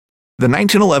The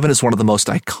 1911 is one of the most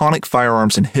iconic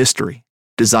firearms in history.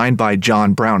 Designed by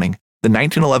John Browning, the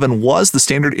 1911 was the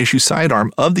standard issue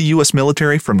sidearm of the U.S.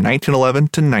 military from 1911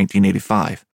 to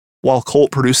 1985. While Colt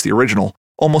produced the original,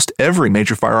 almost every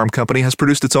major firearm company has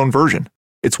produced its own version.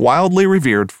 It's wildly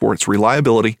revered for its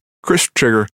reliability, crisp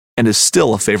trigger, and is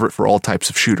still a favorite for all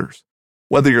types of shooters.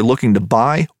 Whether you're looking to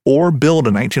buy or build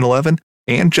a 1911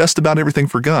 and just about everything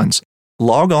for guns,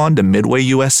 log on to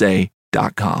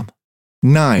MidwayUSA.com.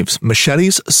 Knives,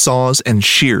 machetes, saws, and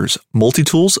shears,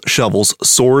 multi-tools, shovels,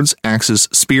 swords, axes,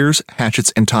 spears,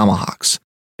 hatchets, and tomahawks.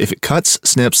 If it cuts,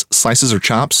 snips, slices, or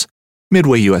chops,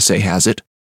 Midway USA has it.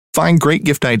 Find great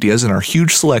gift ideas in our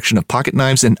huge selection of pocket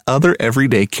knives and other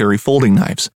everyday carry folding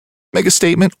knives. Make a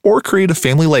statement or create a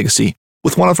family legacy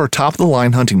with one of our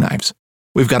top-of-the-line hunting knives.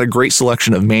 We've got a great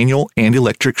selection of manual and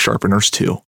electric sharpeners,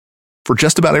 too. For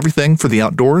just about everything for the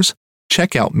outdoors,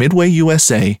 check out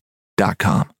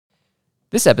MidwayUSA.com.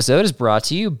 This episode is brought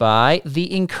to you by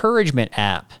the Encouragement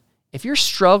app. If you're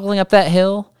struggling up that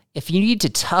hill, if you need to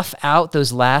tough out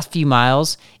those last few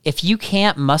miles, if you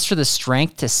can't muster the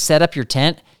strength to set up your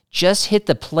tent, just hit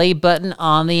the play button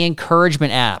on the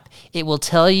Encouragement app. It will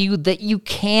tell you that you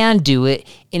can do it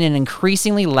in an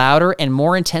increasingly louder and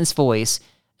more intense voice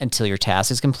until your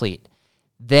task is complete.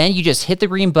 Then you just hit the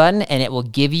green button and it will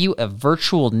give you a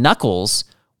virtual knuckles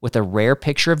with a rare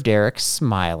picture of Derek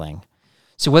smiling.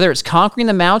 So whether it's conquering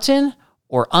the mountain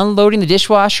or unloading the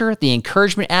dishwasher, the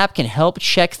Encouragement app can help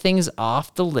check things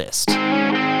off the list.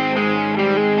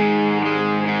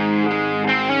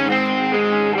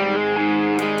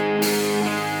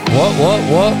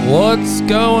 What's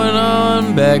going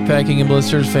on, Backpacking and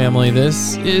Blisters family?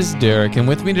 This is Derek, and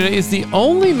with me today is the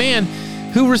only man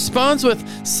who responds with,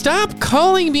 "Stop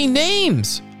calling me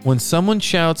names," when someone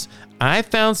shouts, "I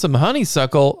found some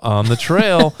honeysuckle on the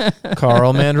trail,"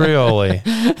 Carl Mandrioli.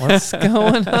 What's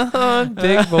going on,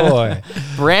 big boy?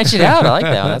 Branch it out. I like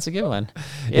that one. That's a good one.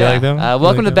 Yeah. You like that one?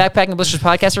 Welcome to the Backpacking and Blisters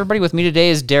podcast, everybody. With me today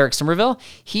is Derek Somerville.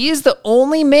 He is the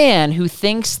only man who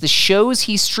thinks the shows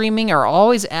he's streaming are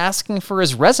always asking for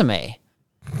his resume.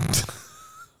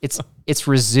 It's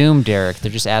resumed, Derek.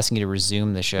 They're just asking you to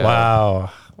resume the show.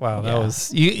 Wow, that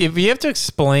was you. If you have to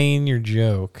explain your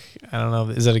joke, I don't know.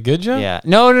 Is that a good joke? Yeah.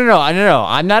 No.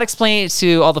 I'm not explaining it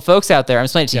to all the folks out there. I'm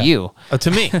explaining it to you. Oh,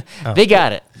 to me. Oh. They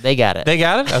got it. They got it.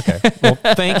 Okay. Well,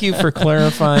 thank you for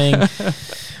clarifying.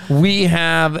 We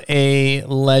have a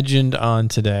legend on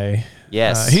today.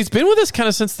 Yes. He's been with us kind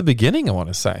of since the beginning, I want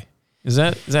to say. Is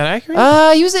that accurate?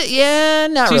 He was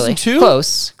not really. Season 2?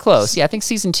 Close. Yeah, I think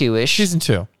season 2-ish. Season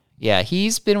 2. Yeah,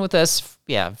 he's been with us,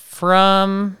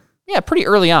 from pretty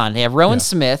early on. They have Rowan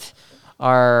Smith,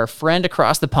 our friend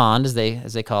across the pond, as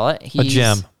they call it. A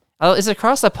gem. Oh, is it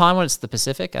across the pond when it's the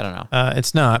Pacific? I don't know.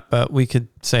 It's not, but we could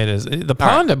say it is. The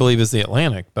pond, right. I believe, is the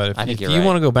Atlantic. But if you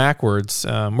want to go backwards,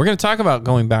 we're going to talk about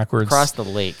going backwards. Across the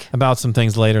lake. About some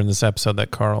things later in this episode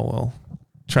that Carl will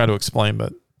try to explain,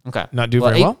 but not do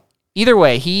very well. Either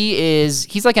way,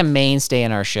 he's like a mainstay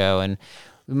in our show, and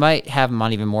we might have him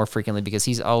on even more frequently because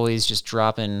he's always just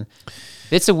dropping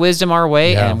bits of wisdom our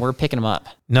way, and we're picking them up.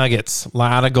 Nuggets. A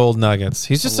lot of gold nuggets.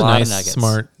 He's just a nice,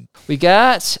 smart. We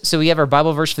have our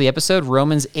Bible verse for the episode,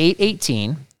 Romans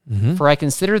 8:18. Mm-hmm. For I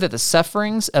consider that the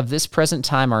sufferings of this present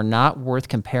time are not worth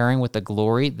comparing with the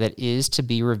glory that is to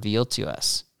be revealed to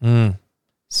us.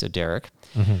 So, Derek,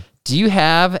 do you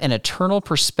have an eternal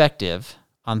perspective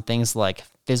on things like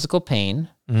physical pain,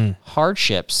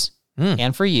 hardships,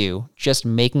 and for you, just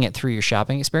making it through your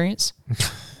shopping experience?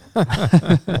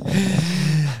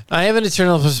 I have an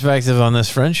eternal perspective on this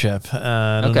friendship.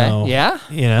 I don't know. Yeah?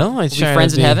 I try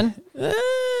friends in heaven?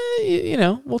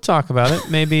 We'll talk about it.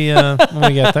 Maybe when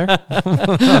we get there.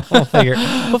 We'll figure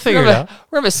it out.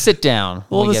 We're going to sit down.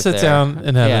 We'll just sit down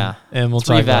in heaven, and we'll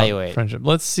talk about friendship.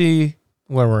 Let's see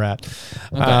where we're at.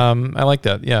 Okay. I like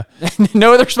that. Yeah.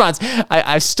 No other response.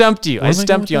 I stumped you. I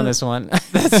stumped you on this one.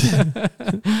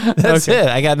 That's it.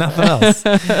 I got nothing else.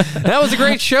 That was a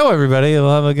great show, everybody.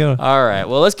 We'll have a good one. All right.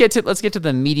 Well, let's get to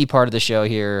the meaty part of the show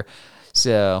here.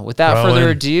 So, without further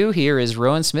ado, here is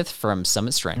Rowan Smith from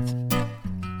Summit Strength.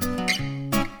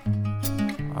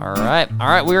 All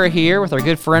right. We are here with our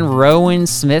good friend Rowan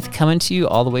Smith, coming to you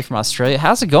all the way from Australia.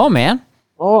 How's it going, man?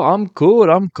 Oh, I'm good.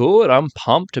 I'm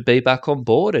pumped to be back on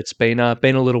board. It's been a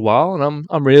little while, and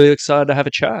I'm really excited to have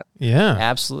a chat. Yeah,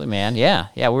 absolutely, man. Yeah.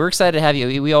 We're excited to have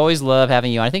you. We always love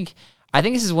having you on. I think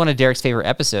this is one of Derek's favorite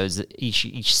episodes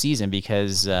each season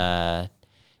because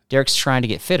Derek's trying to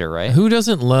get fitter, right? Who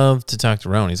doesn't love to talk to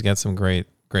Rowan? He's got some great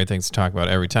things to talk about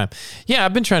every time. Yeah,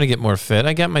 I've been trying to get more fit.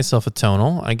 I got myself a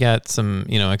tonal. I got some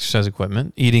exercise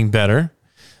equipment. Eating better.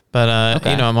 But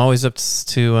I'm always up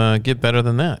to get better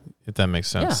than that. if that makes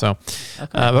sense. Yeah. So, Okay,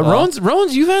 but well-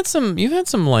 Rowan's, you've had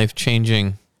some life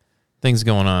changing things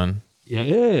going on.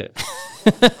 Yeah.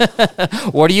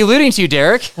 What are you alluding to,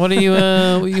 Derek? What do you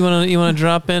want to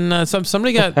drop in?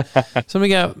 Somebody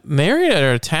got married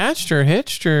or attached or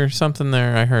hitched or something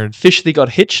there. I heard. Officially got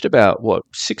hitched about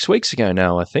 6 weeks ago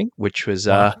now, I think, which was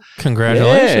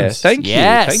Congratulations! Yeah, thank you,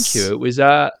 Yes. thank you. It was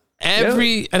I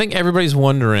think everybody's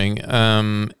wondering,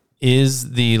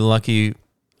 is the lucky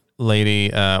lady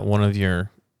one of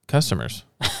your customers?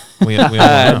 We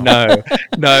all know.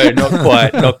 no, not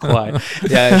quite.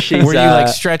 Yeah, she's. Were you like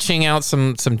stretching out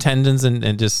some tendons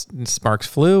and just sparks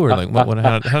flew, or like what?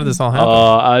 How did this all happen?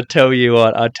 Oh, I'll tell you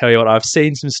what. I've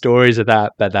seen some stories of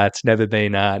that, but that's never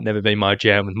been my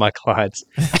jam with my clients.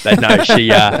 But no,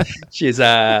 she's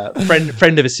a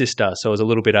friend of a sister, so it was a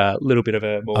little bit of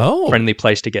a more friendly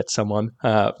place to get someone,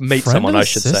 meet Friend someone, of a I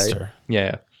should say. sister.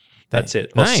 Yeah, that's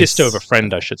it. Or Nice. sister of a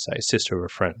friend, I should say. Sister of a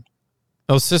friend.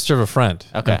 Oh, sister of a friend.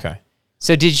 Okay.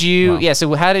 So did you? Wow. Yeah.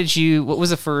 So how did you? What was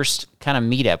the first kind of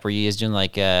meetup? Were you guys doing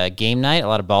like a game night, a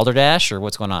lot of balderdash, or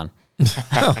what's going on?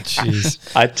 Oh,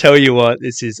 jeez. I tell you what,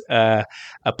 this is a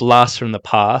blast from the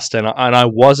past, and I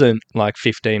wasn't like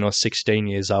 15 or 16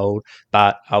 years old,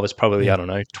 but I was probably I don't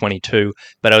know 22.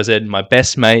 But I was at my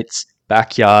best mate's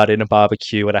backyard in a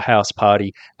barbecue at a house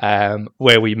party,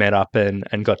 where we met up and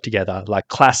got together. Like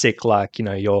classic, like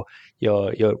your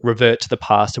revert to the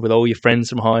past with all your friends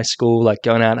from high school, like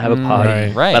going out and have a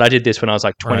party. Right. But I did this when I was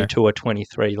like 22 or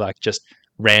 23, like just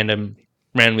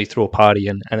randomly threw a party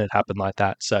and it happened like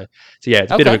that. So yeah,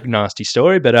 it's a bit of a nasty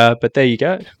story, but there you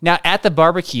go. Now at the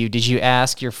barbecue, did you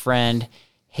ask your friend,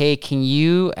 "Hey, can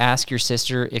you ask your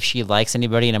sister if she likes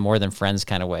anybody in a more than friends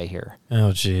kind of way here?"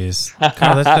 Oh, jeez.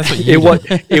 That's what you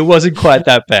It wasn't quite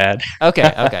that bad.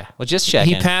 Okay. Well, just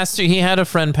checking. He had a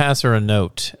friend pass her a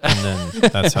note, and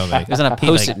then that's how they. It was on a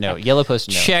post-it note, yellow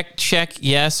post-it note. Check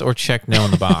yes or check no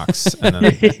in the box, and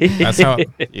then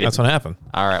that's what happened.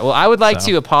 All right. Well, I would like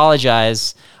to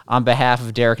apologize on behalf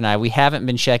of Derek and I. We haven't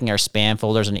been checking our spam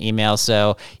folders and emails,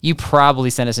 so you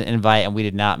probably sent us an invite and we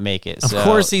did not make it. So, Of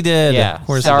course he did. Yeah. Of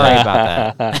course Sorry he did.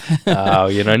 about that.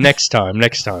 Oh, next time,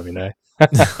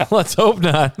 Let's hope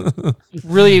not.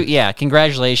 Really, yeah.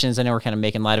 Congratulations. I know we're kind of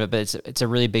making light of it, but it's a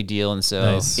really big deal, and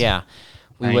so Nice. yeah.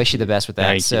 We wish you the best with that.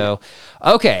 Thank So,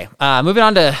 okay, moving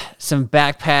on to some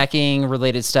backpacking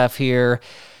related stuff here.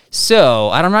 So,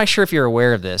 I'm not sure if you're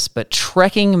aware of this, but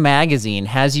Trekking Magazine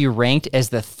has you ranked as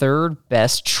the third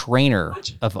best trainer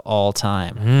of all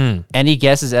time. Any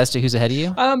guesses as to who's ahead of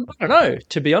you? I don't know.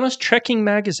 To be honest, Trekking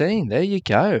Magazine. There you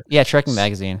go. Yeah, Trekking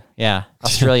Magazine. Yeah,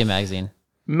 Australia Magazine.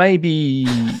 Maybe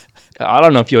I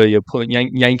don't know if you're pulling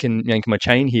yanking my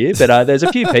chain here, but there's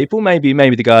a few people. Maybe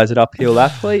the guys at Uphill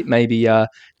Athlete. Maybe the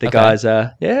guys.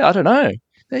 I don't know.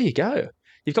 There you go.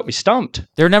 You've got me stumped.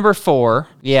 They're number 4.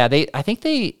 Yeah, I think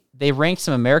they ranked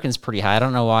some Americans pretty high. I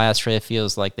don't know why Australia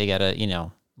feels like they got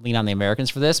to, lean on the Americans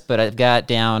for this, but I've got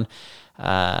down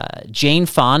Jane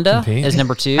Fonda Compete. as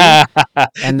number 2.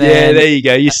 And then there you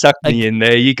go. You sucked me in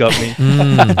there. You got me.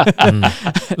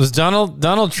 Was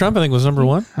Donald Trump? I think was number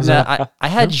 1. I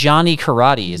had Johnny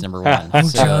Karate as number 1.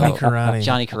 Johnny Karate.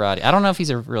 Johnny Karate. I don't know if he's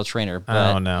a real trainer,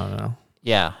 but Oh no.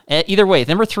 yeah. Either way,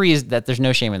 number 3 is that there's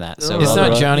no shame in that. So Is that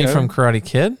right, Johnny yeah. from Karate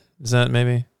Kid? Is that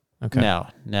maybe? Okay. No.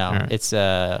 right. It's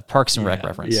a Parks and Rec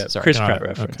reference. Yeah, Sorry. Chris Got Pratt it.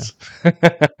 reference.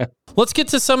 Let's get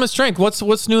to Summit Strength.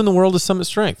 What's new in the world of Summit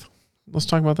Strength? Let's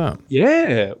talk about that.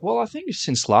 Yeah, well, I think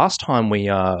since last time we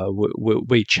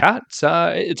chat,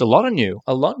 it's a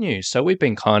lot new. So we've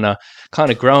been kind of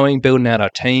growing, building out our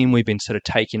team. We've been sort of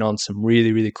taking on some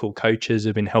really, really cool coaches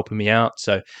who've been helping me out.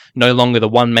 So no longer the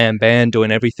one man band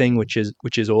doing everything, which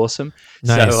is awesome.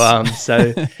 Nice.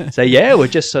 So yeah, we're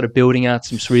just sort of building out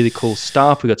some really cool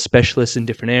stuff. We've got specialists in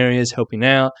different areas helping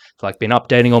out. Like been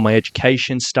updating all my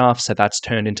education stuff, so that's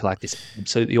turned into like this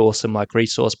absolutely awesome like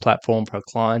resource platform for our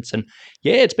clients. And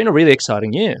yeah, it's been a really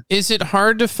exciting year. Is it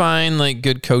hard to find like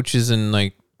good coaches and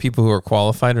like people who are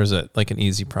qualified, or is it like an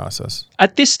easy process?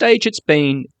 At this stage, it's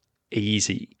been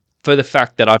easy for the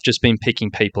fact that I've just been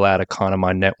picking people out of kind of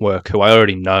my network who I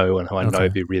already know and who I know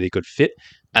would be a really good fit.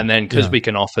 And then because we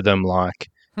can offer them like,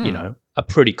 a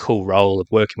pretty cool role of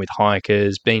working with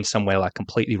hikers, being somewhere like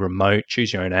completely remote,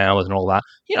 choose your own hours and all that.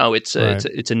 It's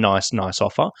a nice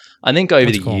offer. I think over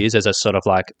the years, as I sort of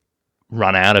like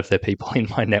run out of the people in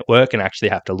my network and actually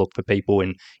have to look for people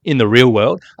in the real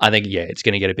world, I think, it's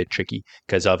going to get a bit tricky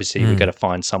because obviously we've got to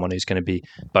find someone who's going to be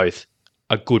both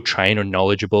a good trainer,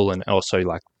 knowledgeable, and also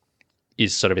like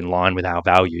is sort of in line with our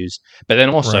values. But then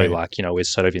also, Right. like, you know,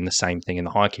 is sort of in the same thing in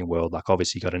the hiking world. Like,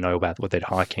 obviously, you got to know about what they're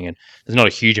hiking, and there's not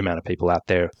a huge amount of people out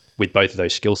there with both of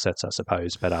those skill sets, I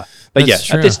suppose. But That's yeah,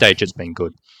 true. at this stage, it's been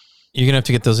good. You're gonna have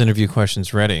to get those interview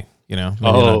questions ready. You know,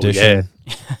 maybe an Oh, audition.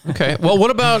 Okay. Well,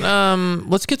 what about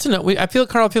let's get to know.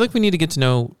 Carl, I feel like we need to get to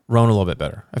know Rowan a little bit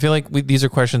better. I feel like these are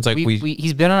questions like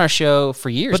he's been on our show for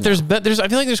years. But I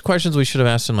feel like there's questions we should have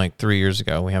asked him like 3 years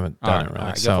ago. We haven't done it really. All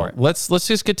right, go So for it. let's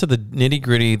just get to the nitty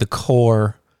gritty, the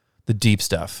core, the deep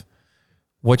stuff.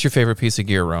 What's your favorite piece of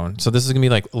gear, Rowan? So this is gonna be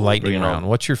like lightning Bring it on. round.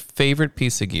 What's your favorite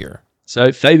piece of gear? So,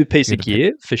 favorite piece of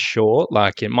gear for sure.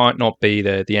 Like, it might not be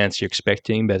the answer you're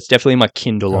expecting, but it's definitely my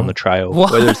Kindle on the trail.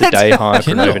 What? Whether it's a day hike,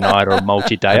 or an Kindle? overnight, or a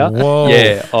multi-dayer. Whoa.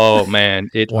 Yeah. Oh man,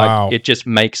 Wow. it just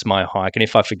makes my hike, and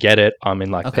if I forget it, I'm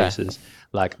in like Okay. pieces.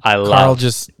 Like, I Carl love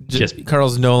just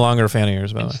Carl's no longer a fan of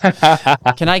yours, by the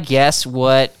way. Can I guess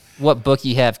what book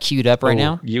you have queued up right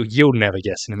now? You'll never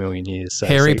guess in a million years. So,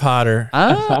 Harry Potter.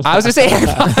 I was gonna say Harry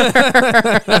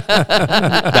Potter.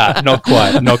 Nah, not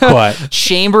quite.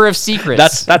 Chamber of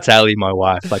Secrets. That's Ali, my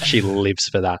wife. Like, she lives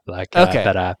for that. Like, Okay.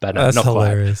 but That's not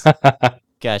hilarious.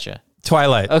 Gotcha.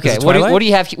 Twilight. Okay, Is it what Twilight? do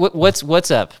you have?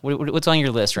 What's up? What's on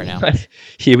your list right now? quite.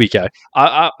 Here we go.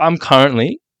 I'm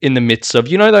currently in the midst of,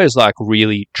 you know, those like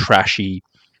really trashy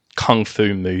kung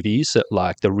fu movies that,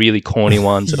 like, the really corny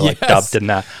ones that are like Yes. dubbed in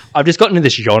that. I've just gotten into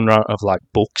this genre of like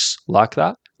books like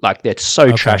that. Like, they're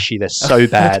so trashy, they're so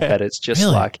bad that it's just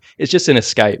Really? like, it's just an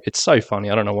escape. It's so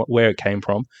funny. I don't know where it came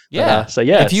from. Yeah. But, so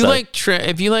yeah. If you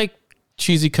like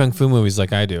cheesy kung fu movies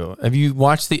like I do, have you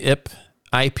watched the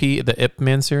the Ip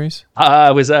Man series?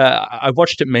 I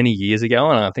watched it many years ago,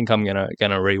 and I think I'm gonna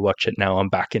rewatch it now. I'm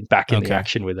back in the Okay.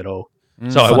 action with it all.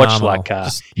 So I watched Phenomenal.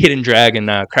 like Hidden Dragon,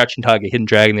 Crouching Tiger, Hidden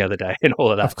Dragon the other day, and all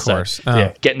of that. Of course. So,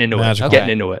 yeah, getting into magical. it.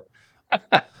 Getting into it.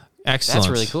 Excellent.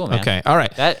 That's really cool, man. Okay. All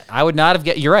right. That I would not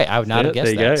have You're right. I would not have Yeah,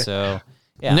 guessed there you that. go. So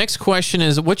yeah. Next question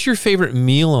is, what's your favorite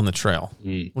meal on the trail?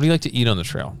 Mm. What do you like to eat on the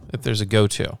trail? If there's a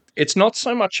go-to. It's not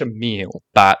so much a meal,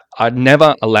 but I'd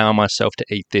never allow myself to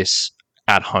eat this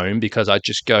at home because I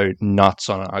just go nuts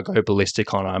on it. I go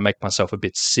ballistic on it. I make myself a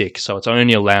bit sick. So it's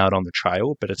only allowed on the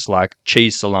trail, but it's like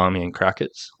cheese, salami, and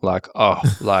crackers. Like,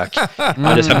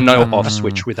 I just have no off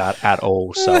switch with that at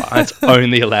all. So it's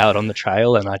only allowed on the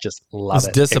trail, and I just love It's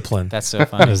it. discipline. That's so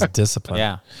funny. It's discipline.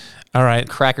 Yeah. All right.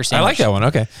 Cracker I sandwich. like that one.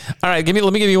 Okay. All right.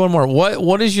 Let me give you one more.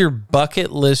 What is your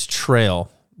bucket list trail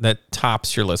that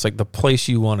tops your list? Like the place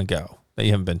you want to go that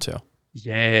you haven't been to?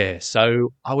 Yeah, so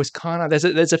I was kind of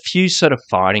there's a few sort of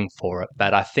fighting for it,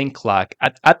 but I think like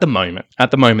at the moment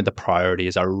the priority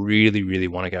is I really really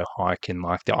want to go hike in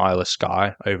like the Isle of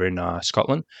Skye over in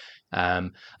Scotland. I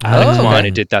had a client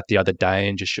who did that the other day,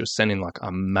 and she was sending like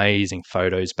amazing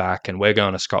photos back. And we're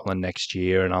going to Scotland next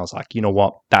year, and I was like, you know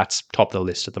what, that's top of the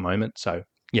list at the moment. So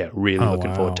yeah, really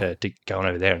looking forward to going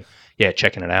over there and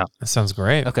checking it out. That sounds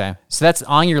great. Okay. So that's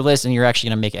on your list, and you're actually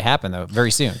going to make it happen though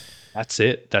very soon. That's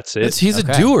it. He's a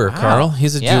Okay. doer, Wow. Carl.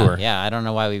 He's a doer. Yeah. I don't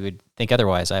know why we would think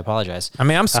otherwise. I apologize. I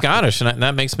mean, I'm Scottish, and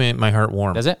that makes my heart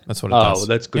warm. Does it? That's what it Oh, does. well,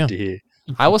 that's good Yeah. to hear.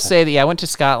 I will say that I went to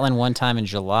Scotland one time in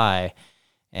July,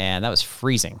 and that was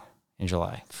freezing in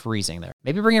July. Freezing there.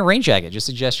 Maybe bring a rain jacket. Just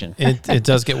suggestion. It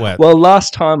does get wet. Well,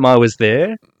 last time I was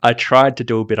there, I tried to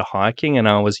do a bit of hiking, and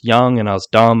I was young and I was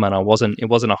dumb, and it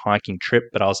wasn't a hiking trip,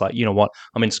 but I was like, you know what?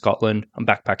 I'm in Scotland. I'm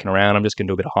backpacking around. I'm just going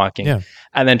to do a bit of hiking. Yeah.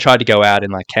 And then tried to go out in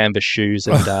like canvas shoes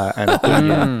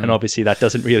and obviously that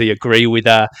doesn't really agree with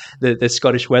the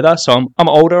Scottish weather. So I'm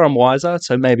older, I'm wiser,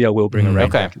 so maybe I will bring a rain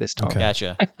Okay. jacket this time. Okay.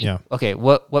 Gotcha. Yeah. Okay.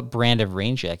 What brand of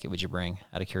rain jacket would you bring?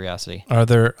 Out of curiosity. Are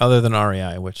there other than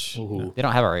REI, which They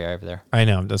don't have REI over there. I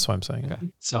know, that's what I'm saying.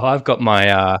 Okay. So I've got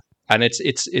my and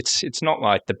it's not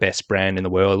like the best brand in the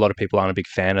world. A lot of people aren't a big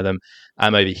fan of them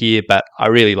over here, but I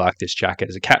really like this jacket.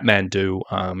 It's a Kathmandu,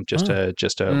 just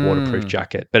a waterproof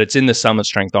jacket, but it's in the Summer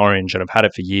Strength Orange, and I've had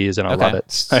it for years, and I Okay. love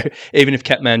it. So even if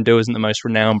Kathmandu isn't the most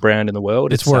renowned brand in the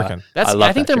world, It's working.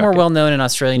 I think they're more jacket. well known in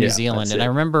Australia and New Yeah, Zealand. that's And it. I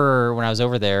remember when I was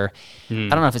over there, I don't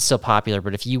know if it's still popular,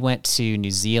 but if you went to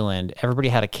New Zealand, everybody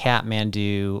had a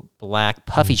Kathmandu black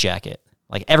puffy jacket.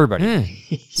 Like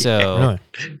everybody. So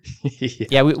Really?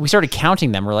 yeah, we started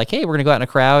counting them. We're like, hey, we're gonna go out in a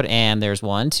crowd, and there's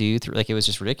 1, 2, 3. Like it was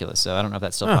just ridiculous. So I don't know if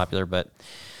that's still popular, but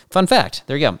fun fact.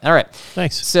 There you go. All right.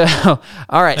 Thanks. So,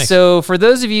 all right. Thanks. So, for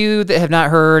those of you that have not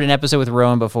heard an episode with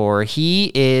Rowan before,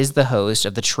 he is the host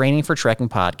of the Training for Trekking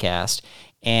podcast.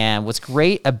 And what's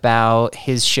great about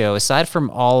his show, aside from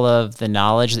all of the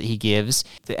knowledge that he gives,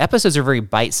 the episodes are very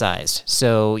bite-sized.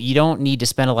 So you don't need to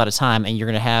spend a lot of time, and you're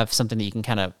going to have something that you can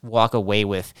kind of walk away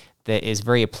with that is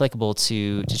very applicable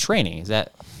to training. Is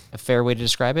that a fair way to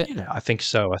describe it? Yeah, I think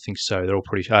so. They're all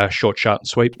pretty short, sharp, and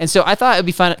sweet. And so I thought it'd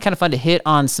be kind of fun to hit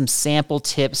on some sample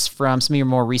tips from some of your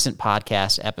more recent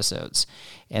podcast episodes.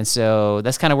 And so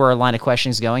that's kind of where our line of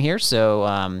questioning is going here.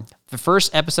 So the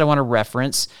first episode I want to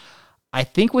reference, I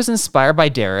think, was inspired by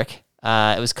Derek.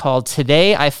 It was called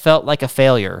 "Today I Felt Like a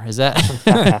Failure." Is that?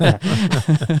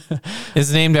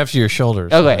 It's named after your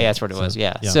shoulders. Okay, yeah, that's what it was.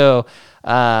 Yeah. So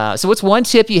what's one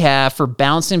tip you have for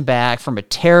bouncing back from a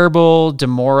terrible,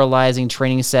 demoralizing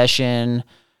training session,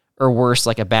 or worse,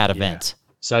 like a bad event?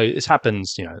 So this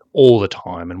happens, all the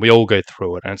time, and we all go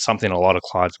through it. And it's something a lot of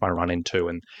clients might run into,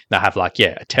 and they have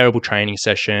a terrible training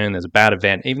session. There's a bad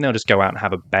event. Even they'll just go out and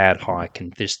have a bad hike,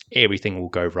 and just everything will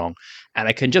go wrong, and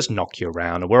it can just knock you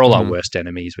around. And we're all our worst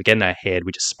enemies. We get in our head.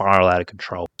 We just spiral out of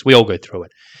control. So we all go through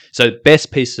it. So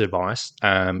best piece of advice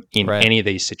in any of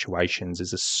these situations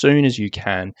is, as soon as you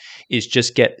can, is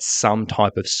just get some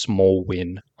type of small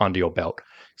win under your belt.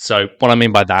 So what I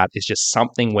mean by that is just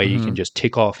something where you can just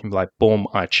tick off and be like, boom,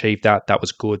 I achieved that. That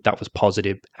was good. That was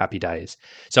positive. Happy days.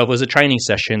 So if it was a training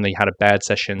session that you had a bad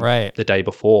session the day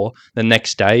before, the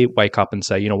next day, wake up and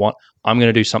say, you know what? I'm going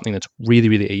to do something that's really,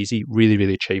 really easy, really,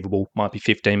 really achievable. Might be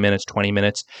 15 minutes, 20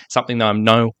 minutes, something that I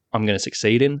know I'm going to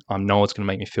succeed in. I know it's going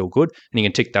to make me feel good. And you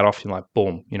can tick that off and like,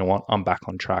 boom, you know what? I'm back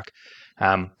on track.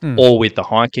 Or with the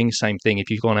hiking, same thing. If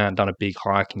you've gone out and done a big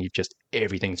hike and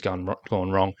everything's gone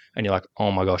wrong, and you're like,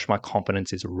 oh my gosh, my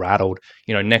confidence is rattled.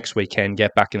 Next weekend,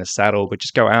 get back in the saddle, but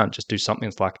just go out and just do something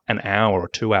that's like an hour or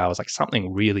 2 hours, like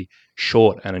something really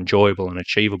short and enjoyable and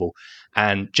achievable.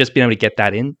 And just being able to get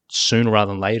that in sooner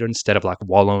rather than later, instead of like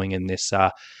wallowing in this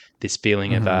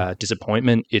feeling of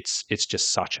disappointment, it's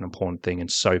just such an important thing and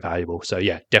so valuable. So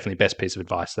yeah, definitely best piece of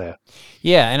advice there.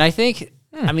 Yeah, and I think,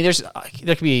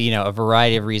 there could be, a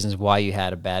variety of reasons why you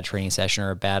had a bad training session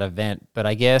or a bad event. But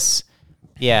I guess,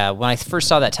 when I first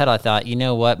saw that title, I thought, you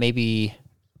know what, maybe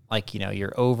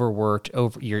you're overworked,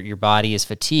 your body is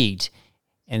fatigued.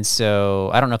 And so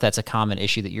I don't know if that's a common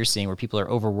issue that you're seeing, where people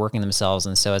are overworking themselves.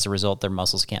 And so as a result, their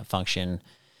muscles can't function,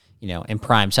 in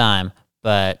prime time.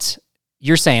 But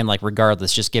you're saying,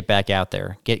 regardless, just get back out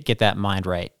there, get that mind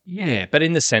right. Yeah, but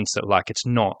in the sense that it's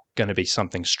not going to be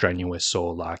something strenuous,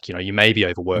 or you may be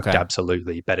overworked,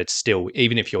 absolutely, but it's still,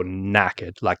 even if you're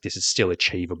knackered, this is still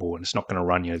achievable, and it's not going to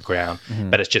run you to the ground,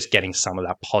 but it's just getting some of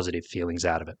that positive feelings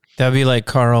out of it. That'd be like,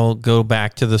 Carl, go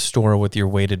back to the store with your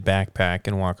weighted backpack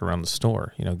and walk around the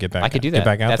store. Get back. I could do that. Get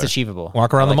back out That's there. achievable.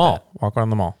 Walk around the mall. Walk around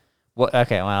the mall. Well,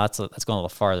 okay, well, that's going a little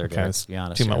farther, Derek, to be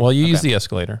honest. Well, you use the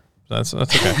escalator. That's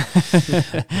okay.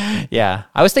 Yeah,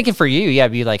 I was thinking for you,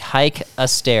 it'd be hike a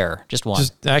stair, just one.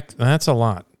 That's a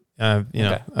lot.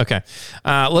 Okay.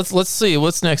 Let's see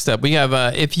what's next up. We have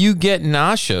if you get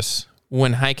nauseous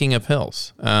when hiking up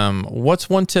hills, what's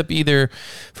one tip either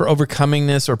for overcoming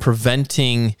this or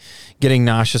preventing getting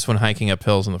nauseous when hiking up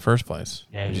hills in the first place?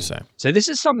 What would you say? So this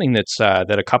is something that's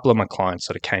that a couple of my clients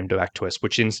sort of came back to us,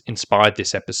 which inspired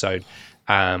this episode.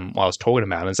 While I was talking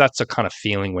about, is that's a kind of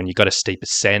feeling when you got a steep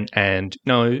ascent, and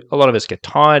a lot of us get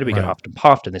tired, we get huffed and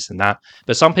puffed and this and that,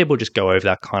 but some people just go over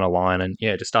that kind of line and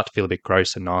just start to feel a bit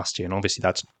gross and nasty, and obviously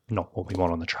that's not what we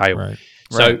want on the trail.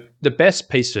 So the best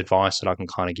piece of advice that I can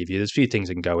kind of give you, there's a few things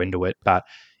that can go into it, but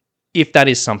if that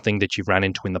is something that you've ran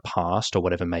into in the past or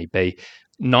whatever it may be,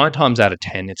 9 times out of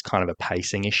 10 it's kind of a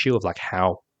pacing issue of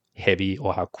how heavy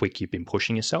or how quick you've been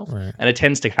pushing yourself. And it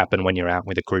tends to happen when you're out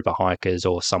with a group of hikers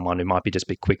or someone who might be just a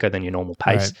bit quicker than your normal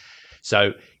pace.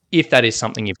 So if that is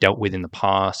something you've dealt with in the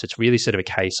past, it's really sort of a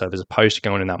case of, as opposed to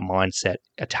going in that mindset,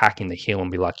 attacking the hill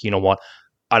and be like, you know what,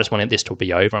 I just want this to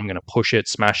be over. I'm going to push it,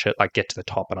 smash it, get to the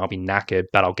top, and I'll be knackered,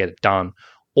 but I'll get it done.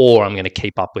 Or I'm going to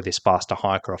keep up with this faster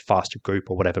hiker or faster group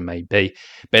or whatever it may be.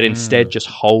 But instead, just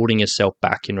holding yourself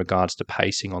back in regards to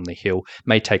pacing on the hill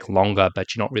may take longer,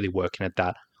 but you're not really working at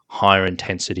that higher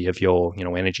intensity of your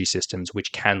energy systems, which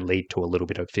can lead to a little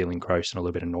bit of feeling gross and a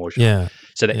little bit of nausea.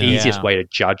 So the easiest way to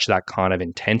judge that kind of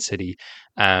intensity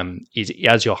is,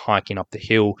 as you're hiking up the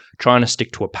hill, trying to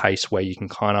stick to a pace where you can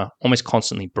kind of almost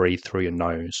constantly breathe through your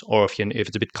nose, or if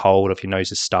it's a bit cold, or if your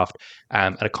nose is stuffed,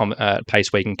 at a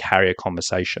pace where you can carry a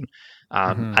conversation.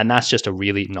 And that's just a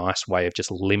really nice way of just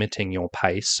limiting your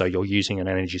pace. So you're using an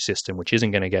energy system which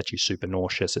isn't going to get you super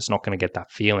nauseous. It's not going to get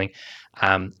that feeling.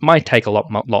 Might take a lot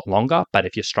longer, but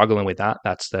if you're struggling with that,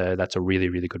 that's a really,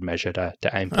 really good measure to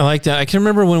aim for. I like that. I can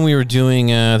remember when we were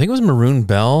doing, I think it was Maroon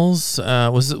Bells.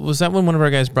 Was that when one of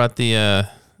our guys brought the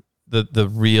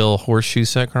real horseshoe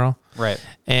set, Carl? Right.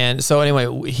 And so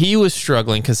anyway, he was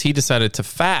struggling because he decided to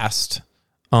fast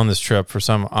on this trip for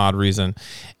some odd reason,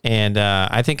 and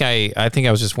I think I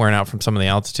was just wearing out from some of the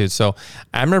altitude. So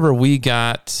I remember we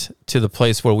got to the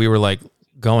place where we were like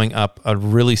going up a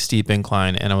really steep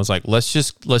incline, and I was like, let's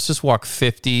just walk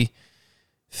 50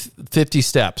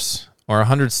 steps or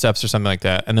 100 steps or something like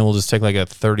that, and then we'll just take like a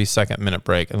 30-second minute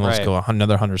break, and we'll just go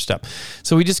another 100 step.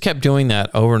 So we just kept doing that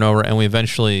over and over, and we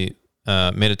eventually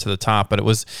made it to the top. But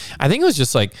I think it was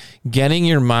just like getting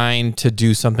your mind to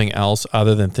do something else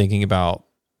other than thinking about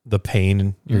the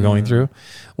pain you're going through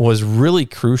was really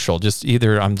crucial. Just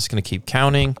either I'm just going to keep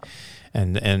counting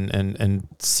and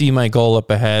see my goal up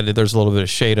ahead. There's a little bit of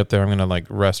shade up there. I'm going to like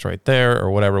rest right there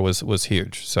or whatever was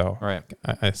huge. So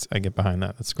I get behind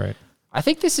that. That's great. I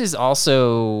think this is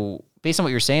also, based on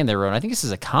what you're saying there, Rowan, I think this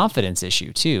is a confidence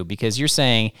issue too, because you're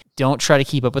saying don't try to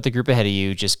keep up with the group ahead of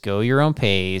you. Just go your own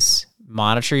pace,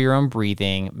 monitor your own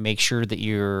breathing, make sure that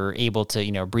you're able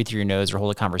to, breathe through your nose or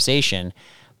hold a conversation.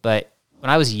 But when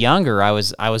I was younger, I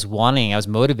was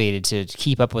motivated to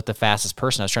keep up with the fastest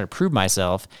person. I was trying to prove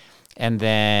myself. And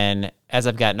then as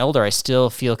I've gotten older, I still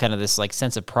feel kind of this like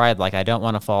sense of pride, like I don't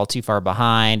want to fall too far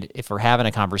behind. If we're having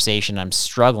a conversation, I'm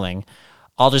struggling,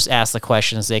 I'll just ask the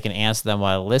questions. They can answer them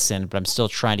while I listen, but I'm still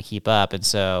trying to keep up. And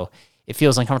so it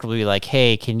feels uncomfortable to be like,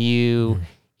 hey, can you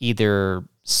either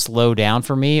slow down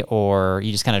for me, or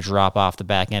you just kind of drop off the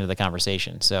back end of the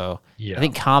conversation? So I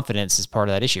think confidence is part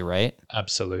of that issue, right?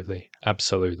 Absolutely.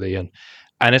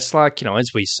 And it's like,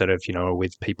 as we sort of,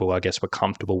 with people, I guess we're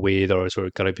comfortable with, or as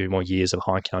we've got a few more years of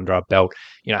hiking under our belt,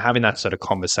 having that sort of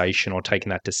conversation or taking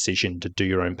that decision to do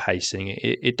your own pacing,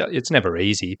 it's never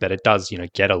easy, but it does,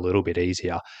 get a little bit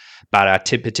easier. But I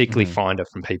particularly find it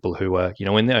from people who are,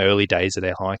 in the early days of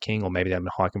their hiking, or maybe they've been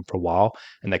hiking for a while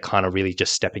and they're kind of really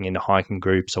just stepping into hiking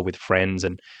groups or with friends.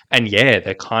 And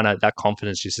they're kind of, that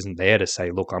confidence just isn't there to say,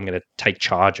 look, I'm going to take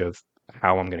charge of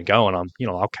how I'm going to go, and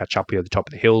I'll catch up here at the top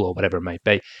of the hill or whatever it may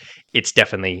be. It's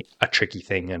definitely a tricky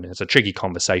thing, and it's a tricky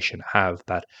conversation to have.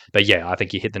 But yeah, I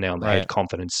think you hit the nail on the head.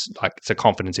 Confidence, like it's a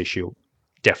confidence issue,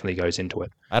 definitely goes into it.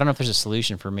 I don't know if there's a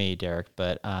solution for me, Derek,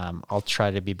 but I'll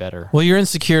try to be better. Well, your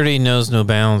insecurity knows no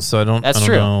bounds, so I don't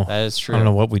know. That is true. I don't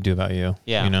know what we do about you.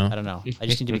 Yeah, I don't know. I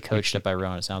just need to be coached up by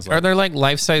Rowan, it sounds like. Are there like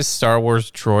life-size Star Wars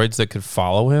droids that could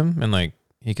follow him and like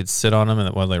he could sit on them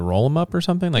and while they roll him up or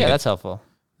something? Like, yeah, that's helpful.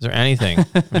 Is there anything?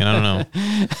 I don't know.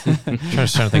 I'm trying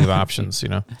to think of options,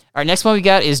 All right, next one we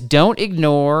got is don't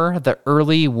ignore the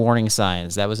early warning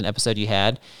signs. That was an episode you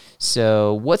had.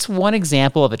 So what's one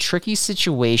example of a tricky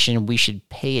situation we should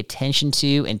pay attention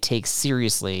to and take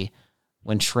seriously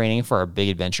when training for our big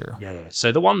adventure? Yeah.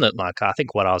 So the one that I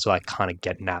think what I was kind of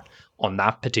getting at on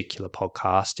that particular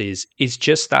podcast is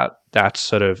just that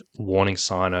sort of warning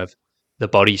sign of the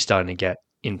body starting to get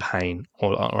in pain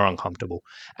or uncomfortable.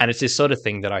 And it's this sort of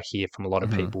thing that I hear from a lot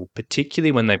of people,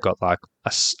 particularly when they've got like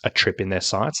a trip in their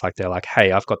sights. Like they're like,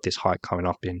 hey, I've got this hike coming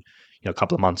up in a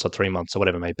couple of months or 3 months or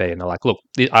whatever it may be. And they're like, look,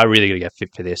 I really got to get fit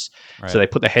for this. Right. So they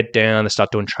put their head down, they start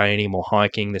doing training, more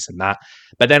hiking, this and that.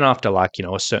 But then after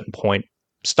a certain point,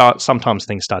 sometimes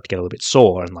things start to get a little bit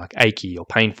sore and like achy or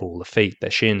painful, the feet, the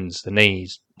shins, the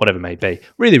knees, whatever it may be.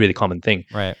 Really, really common thing.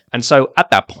 Right. And so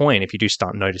at that point, if you do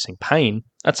start noticing pain,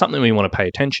 that's something we want to pay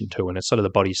attention to. And it's sort of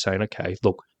the body saying, okay,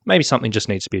 look, maybe something just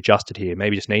needs to be adjusted here.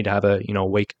 Maybe just need to have a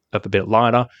week of a bit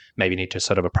lighter. Maybe you need to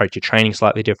sort of approach your training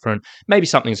slightly different. Maybe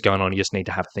something's going on you just need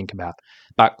to have a think about.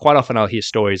 But quite often I'll hear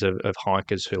stories of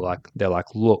hikers who they're like,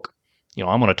 look,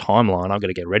 I'm on a timeline. I've got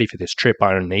to get ready for this trip.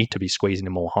 I don't need to be squeezing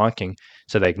in more hiking.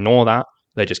 So they ignore that.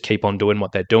 They just keep on doing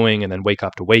what they're doing. And then week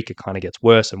after week, it kind of gets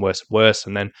worse and worse and worse.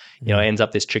 And then, it ends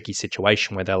up this tricky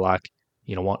situation where they're like,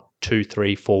 2,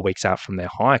 3, 4 weeks out from their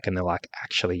hike. And they're like,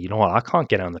 actually, I can't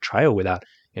get on the trail without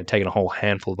taking a whole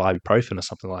handful of ibuprofen or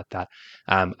something like that.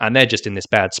 And they're just in this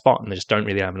bad spot and they just don't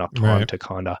really have enough time to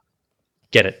kind of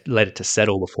let it to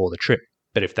settle before the trip.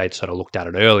 But if they'd sort of looked at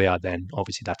it earlier, then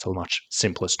obviously that's a much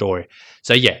simpler story.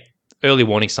 So yeah, early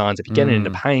warning signs. If you're getting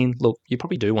into pain, look, you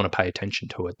probably do want to pay attention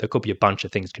to it. There could be a bunch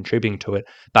of things contributing to it,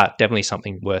 but definitely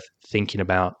something worth thinking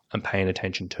about and paying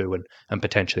attention to and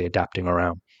potentially adapting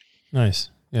around. Nice.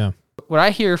 Yeah. What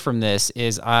I hear from this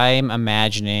is I'm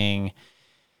imagining,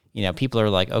 people are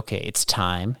like, okay, it's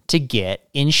time to get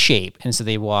in shape. And so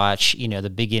they watch, the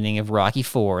beginning of Rocky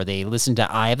IV. They listen to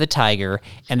Eye of the Tiger,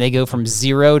 and they go from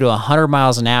 0 to 100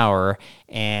 miles an hour.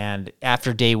 And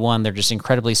after day one, they're just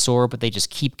incredibly sore, but they just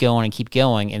keep going and keep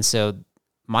going. And so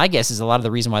my guess is a lot of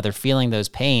the reason why they're feeling those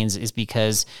pains is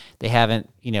because they haven't,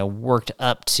 worked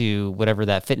up to whatever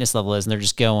that fitness level is, and they're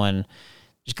just going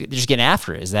just getting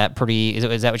after it. Is that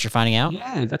is that what you're finding out?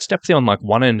 Yeah, that's definitely on like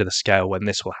one end of the scale when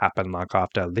this will happen, like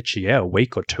after literally a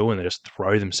week or two, and they just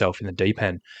throw themselves in the deep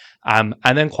end. And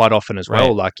then quite often as well,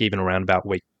 Right. like even around about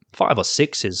week 5 or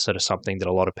 6 is sort of something that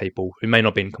a lot of people who may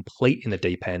not be complete in the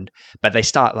deep end, but they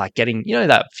start like getting,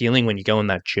 that feeling when you go on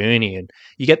that journey and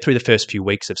you get through the first few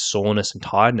weeks of soreness and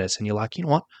tiredness, and you're like, you know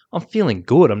what, I'm feeling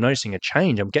good. I'm noticing a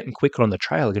change. I'm getting quicker on the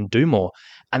trail. I can do more.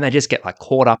 And they just get like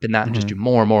caught up in that and just do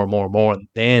more and more and more and more. And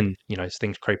then,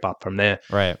 things creep up from there.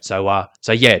 Right. So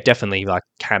yeah, definitely like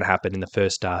can happen in the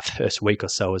first week or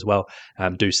so as well.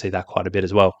 Do see that quite a bit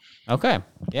as well. Okay.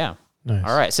 Yeah. Nice.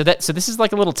 All right. So this is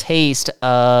like a little taste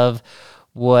of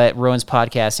what Rowan's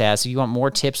podcast has. So if you want more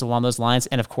tips along those lines,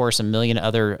 and of course a million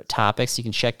other topics, you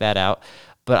can check that out.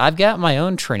 But I've got my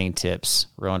own training tips,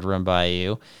 Rowan, to run by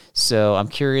you. So I'm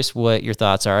curious what your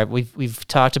thoughts are. We've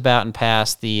talked about in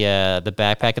past the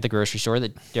backpack at the grocery store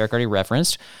that Derek already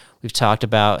referenced. We've talked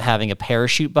about having a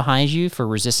parachute behind you for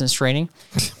resistance training.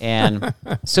 And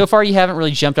so far you haven't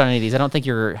really jumped on any of these. I don't think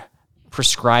you're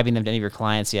prescribing them to any of your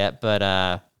clients yet,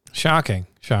 but Shocking.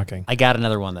 I got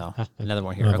another one though. Another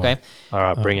one here, Oh, boy. okay? All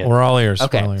right, bring it. We're all ears.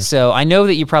 Okay, We're all ears. so I know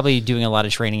that you're probably doing a lot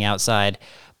of training outside,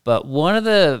 but one of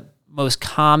the most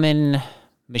common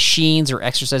machines or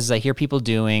exercises I hear people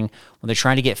doing when they're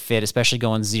trying to get fit, especially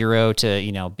going 0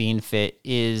 to being fit,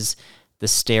 is the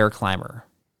stair climber.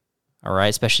 All right,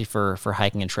 especially for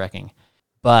hiking and trekking.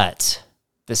 But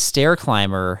the stair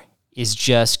climber is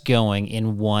just going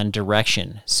in one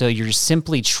direction. So you're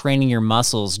simply training your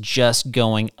muscles just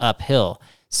going uphill.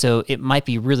 So it might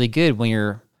be really good when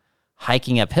you're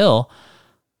hiking uphill,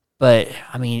 but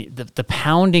I mean, the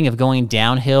pounding of going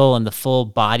downhill and the full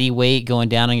body weight going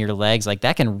down on your legs, like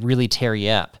that can really tear you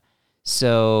up.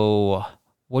 So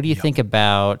what do you think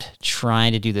about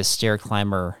trying to do the stair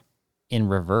climber in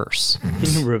reverse?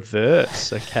 In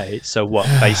reverse. Okay. So what?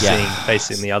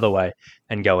 Facing the other way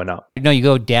and going up. No, you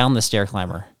go down the stair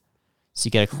climber. So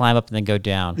you got to climb up and then go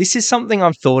down. This is something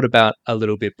I've thought about a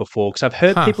little bit before because I've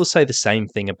heard Huh. people say the same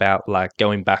thing about like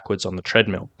going backwards on the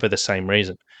treadmill for the same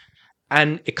reason.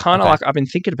 And it kind of Okay. like I've been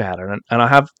thinking about it and I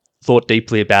have thought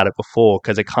deeply about it before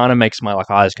because it kind of makes my like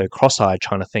eyes go cross-eyed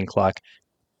trying to think like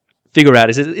figure out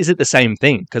is it the same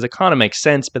thing because it kind of makes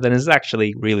sense but then is it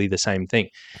actually really the same thing.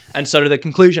 And so to the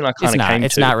conclusion I kind of came to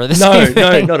It's not really the same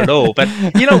thing. not at all, but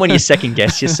when you second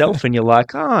guess yourself and you're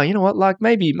like, oh, you know what, like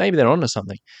maybe they're onto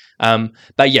something.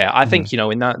 But yeah, I think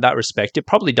in that respect it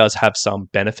probably does have some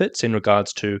benefits in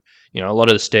regards to a lot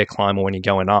of the stair climber when you're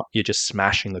going up you're just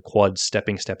smashing the quads,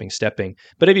 stepping,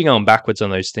 but if you're going backwards on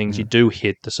those things you do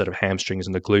hit the sort of hamstrings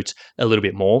and the glutes a little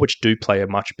bit more, which do play a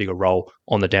much bigger role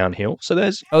on the downhill. So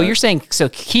there's You're saying so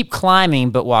keep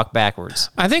climbing but walk backwards.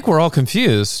 I think we're all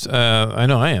confused. I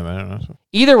know I am. I don't know.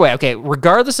 Either way, okay,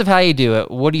 regardless of how you do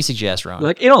it, what do you suggest, Ron?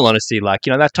 like in all honesty, like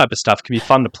that type of stuff can be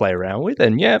fun to play around with,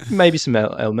 and yeah, maybe some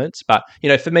elements. But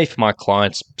for me, for my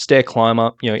clients, stair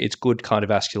climber, it's good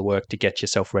cardiovascular work to get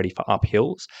yourself ready for up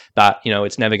hills. But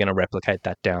it's never going to replicate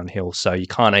that downhill. So you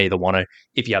kind of either want to,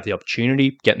 if you have the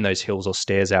opportunity, getting those hills or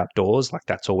stairs outdoors, like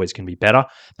that's always going to be better.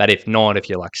 But if not, if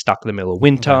you're like stuck in the middle of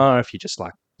winter, if you're just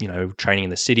like training in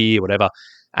the city or whatever.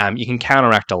 You can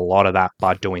counteract a lot of that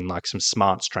by doing like some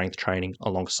smart strength training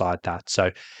alongside that.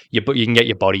 So you can get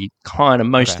your body kind of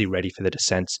mostly ready for the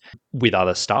descents with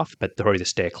other stuff, but through the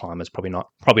stair climber is probably not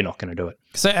going to do it.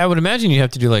 Because I would imagine you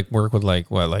have to do like work with like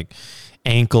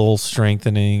ankle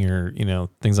strengthening or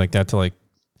things like that to like.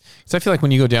 Because I feel like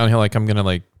when you go downhill, like I'm gonna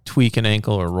like tweak an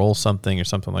ankle or roll something or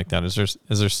something like that. Is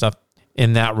there stuff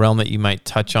in that realm that you might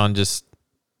touch on just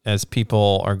as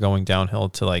people are going downhill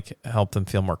to like help them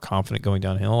feel more confident going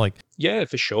downhill? Like, yeah,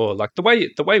 for sure. Like the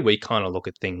way we kind of look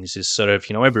at things is sort of,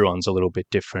 everyone's a little bit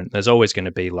different. There's always going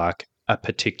to be like a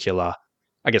particular,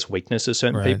 I guess, weakness of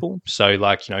certain people. So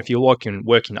like, if you're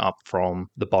working up from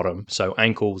the bottom, so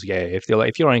ankles, yeah, if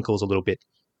your ankle's a little bit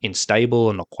unstable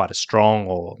and not quite as strong,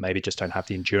 or maybe just don't have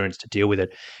the endurance to deal with it,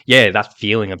 yeah, that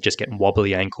feeling of just getting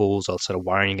wobbly ankles or sort of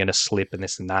worrying you're going to slip and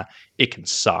this and that, it can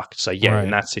suck. So yeah, in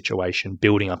that situation,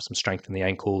 building up some strength in the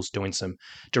ankles, doing some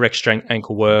direct strength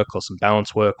ankle work or some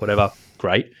balance work, whatever,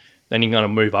 great. Then you're going to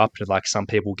move up to like some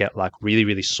people get like really,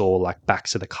 really sore, like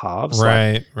backs of the calves.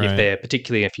 Right. If they're,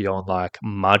 particularly if you're on like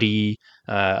muddy,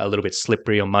 a little bit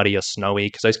slippery or muddy or snowy,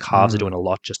 because those calves are doing a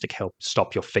lot just to help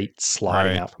stop your feet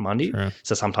sliding out from under you. Sure.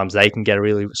 So sometimes they can get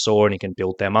really sore and you can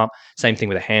build them up. Same thing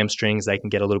with the hamstrings. They can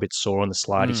get a little bit sore on the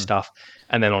slidey stuff.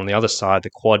 And then on the other side, the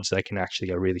quads, they can actually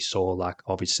go really sore, like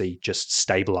obviously just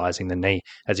stabilizing the knee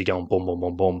as you're going boom, boom,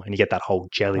 boom, boom. And you get that whole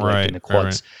jelly leg in the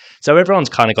quads. So everyone's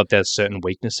kind of got their certain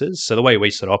weaknesses. So the way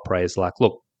we sort of operate is like,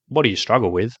 look, what do you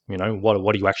struggle with? You know,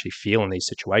 what do you actually feel in these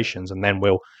situations? And then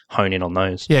we'll hone in on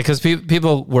those. Yeah, because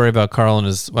people worry about Carl and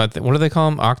his, what do they call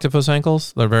them? Octopus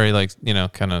ankles? They're very like,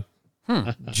 kind of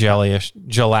jellyish,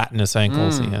 gelatinous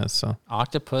ankles he has. So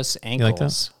octopus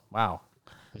ankles. Like wow.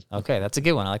 Okay, that's a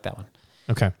good one. I like that one.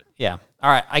 Okay. Yeah. All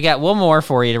right. I got one more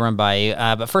for you to run by you.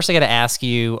 But first I got to ask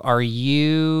you, are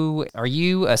you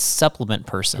a supplement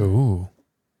person? Ooh.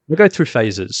 I go through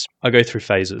phases.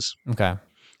 Okay.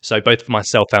 So both for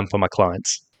myself and for my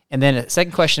clients. And then a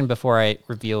second question before I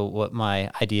reveal what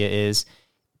my idea is,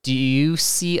 do you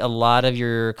see a lot of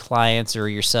your clients or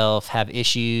yourself have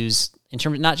issues in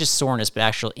terms of not just soreness, but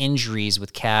actual injuries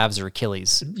with calves or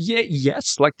Achilles?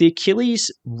 Yes. Like the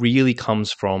Achilles really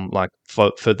comes from like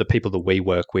for the people that we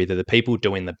work with are the people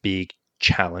doing the big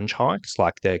challenge hikes.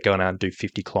 Like they're going out and do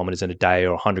 50 kilometers in a day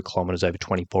or 100 kilometers over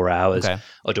 24 hours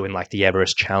or doing like the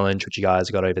Everest challenge, which you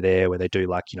guys got over there where they do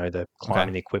like, the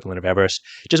climbing the equivalent of Everest.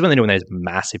 Just when they're doing those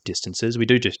massive distances, we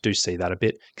do see that a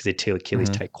bit because their Achilles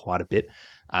take quite a bit.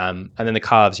 And then the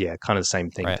calves, kind of the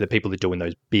same thing. Right. For the people that are doing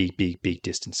those big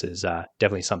distances,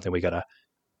 definitely something we got to,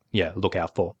 look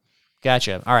out for.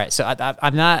 Gotcha. All right. So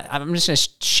I'm just going to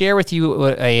share with you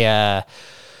what a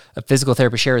physical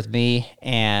therapist shared with me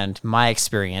and my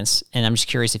experience. And I'm just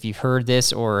curious if you've heard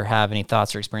this or have any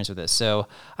thoughts or experience with this. So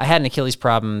I had an Achilles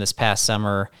problem this past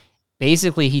summer.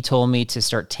 Basically, he told me to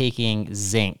start taking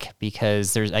zinc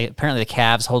because apparently the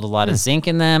calves hold a lot of zinc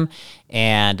in them.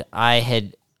 And I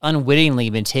had unwittingly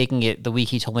been taking it the week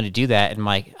he told me to do that, and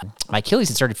my Achilles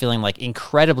had started feeling like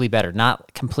incredibly better,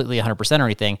 not completely 100% or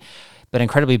anything, but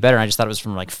incredibly better. And I just thought it was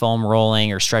from like foam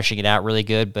rolling or stretching it out really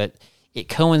good, but it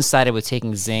coincided with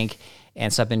taking zinc,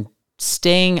 and so I've been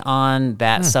staying on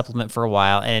that supplement for a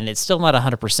while, and it's still not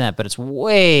 100%, but it's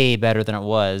way better than it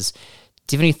was.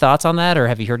 Do you have any thoughts on that, or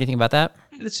have you heard anything about that?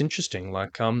 That's interesting.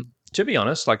 Like, to be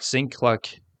honest, like zinc,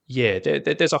 like,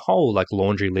 there's a whole like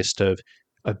laundry list of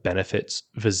benefits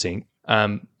for zinc.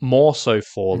 More so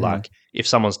for like if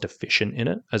someone's deficient in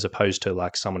it, as opposed to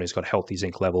like someone who's got healthy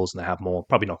zinc levels and they have more,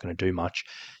 probably not going to do much.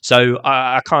 So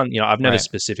I can't, I've never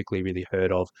specifically really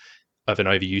heard of an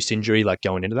overuse injury like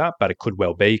going into that, but it could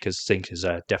well be because zinc is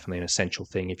definitely an essential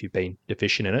thing if you've been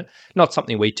deficient in it. Not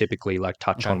something we typically like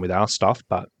touch on with our stuff,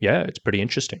 but it's pretty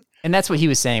interesting. And that's what he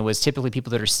was saying was typically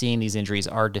people that are seeing these injuries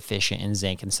are deficient in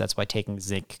zinc, and so that's why taking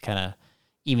zinc kind of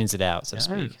evens it out, so to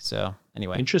speak. So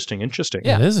anyway, interesting.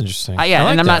 Yeah, it is interesting.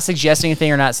 And I'm not suggesting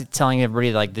anything or not telling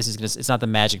everybody like this is gonna. It's not the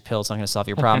magic pill. It's not going to solve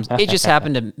your problems. It just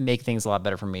happened to make things a lot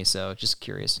better for me. So just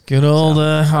curious. Good old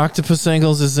octopus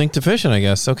ankles is zinc deficient, I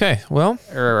guess. Okay, well,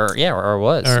 or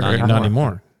was not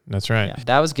anymore. That's right. Yeah,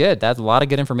 that was good. That's a lot of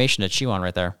good information to chew on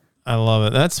right there. I love it.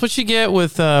 That's what you get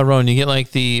with Rowan. You get like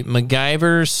the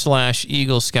MacGyver /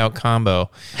 Eagle Scout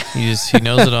combo. He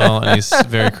knows it all, and he's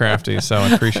very crafty. So I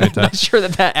appreciate that. I'm not sure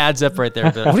that adds up right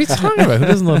there. But. What are you talking about? Who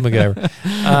doesn't love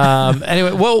MacGyver?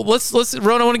 Anyway, well, let's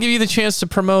Rowan, I want to give you the chance to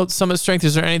promote Summit Strength.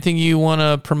 Is there anything you want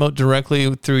to promote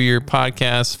directly through your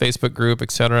podcast, Facebook group,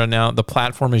 etc.? Now the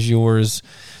platform is yours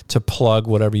to plug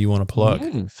whatever you want to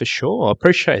plug. For sure. I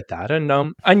appreciate that.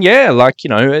 And yeah, like,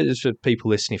 as for people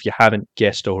listening, if you haven't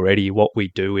guessed already, what we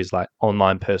do is like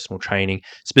online personal training,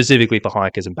 specifically for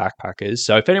hikers and backpackers.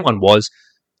 So if anyone was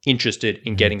interested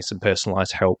in getting some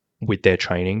personalized help with their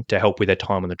training to help with their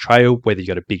time on the trail, whether you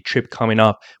got a big trip coming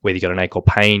up, whether you got an ache or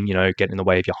pain, getting in the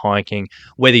way of your hiking,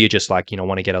 whether you just like,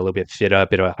 want to get a little bit fitter, a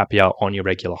bit happier on your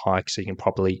regular hike so you can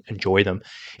properly enjoy them.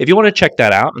 If you want to check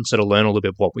that out and sort of learn a little bit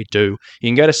of what we do, you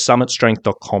can go to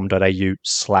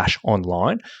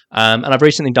summitstrength.com.au/online. And I've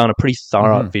recently done a pretty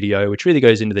thorough video, which really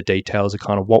goes into the details of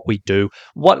kind of what we do,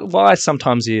 why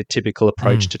sometimes the typical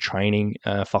approach to training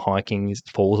for hiking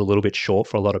falls a little bit short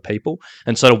for a lot of people,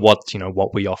 and sort of what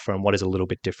we offer and what is a little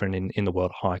bit different in the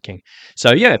world of hiking.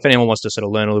 So if anyone wants to sort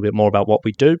of learn a little bit more about what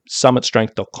we do,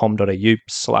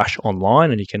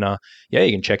 summitstrength.com.au/online, and you can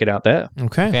check it out there.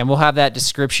 Okay. And we'll have that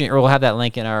description, or we'll have that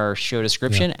link in our show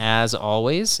description as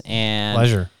always. And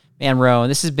pleasure. Man, Rowan,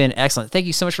 this has been excellent. Thank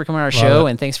you so much for coming on our show,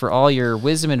 and thanks for all your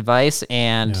wisdom, advice,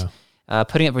 and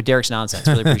putting up with Derek's nonsense.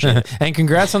 Really appreciate it. And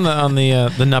congrats on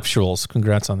the nuptials.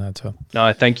 Congrats on that too.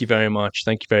 No, thank you very much.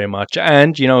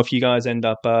 And if you guys end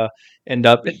up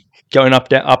going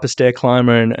up a stair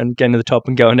climber and getting to the top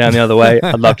and going down the other way,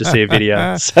 I'd love to see a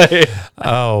video. So,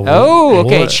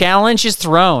 okay. Challenge is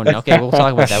thrown. Okay, we'll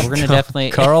talk about that. We're going to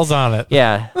definitely. Carl's on it.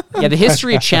 Yeah. The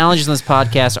history of challenges in this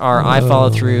podcast are I follow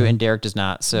through and Derek does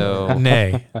not. So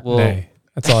nay.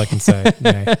 That's all I can say.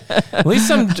 Nay. At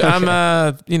least I'm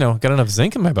got enough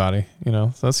zinc in my body.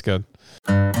 So that's good.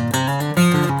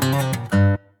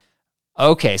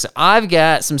 Okay, so I've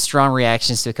got some strong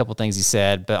reactions to a couple things you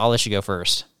said, but I'll let you go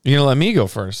first. You're gonna let me go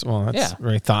first. Well, that's Yeah.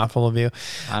 very thoughtful of you.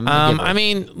 I'm a giver. I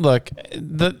mean, look,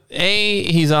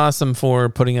 he's awesome for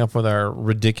putting up with our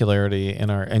ridicularity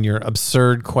and your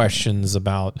absurd questions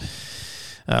about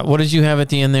what did you have at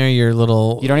the end there? Your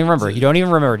little You don't even remember. You don't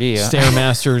even remember, do you?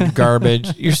 Stairmaster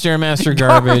garbage. Your Stairmaster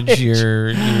garbage.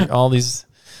 Your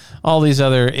all these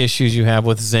other issues you have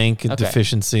with zinc and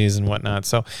deficiencies and whatnot.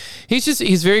 So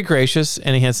he's very gracious,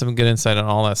 and he has some good insight on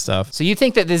all that stuff. So you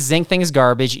think that this zinc thing is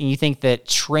garbage, and you think that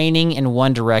training in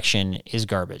one direction is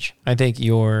garbage? I think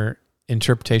your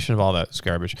interpretation of all that is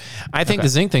garbage. I think the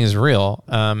zinc thing is real.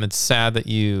 It's sad that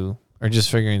you are just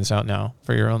figuring this out now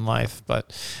for your own life,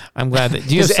 but I'm glad that...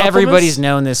 Because everybody's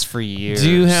known this for years.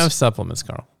 Do you have supplements,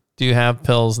 Carl? Do you have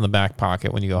pills in the back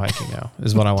pocket when you go hiking now?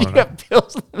 Is what I want to know. Do you have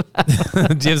pills in the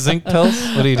back? Do you have zinc pills?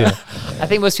 What do you do? I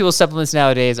think most people's supplements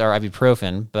nowadays are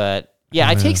ibuprofen, but yeah,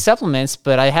 I take supplements,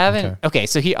 but I haven't. Okay,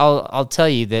 so I'll tell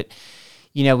you that,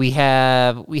 you know, we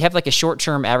have like a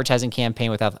short-term advertising campaign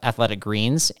with Athletic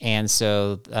Greens, and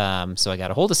so I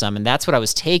got a hold of some, and that's what I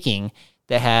was taking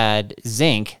that had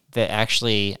zinc that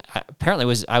actually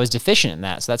apparently I was deficient in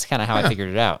that, so that's kind of how I figured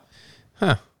it out.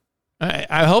 Huh.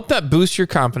 I hope that boosts your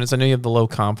confidence. I know you have the low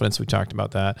confidence. We talked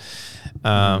about that.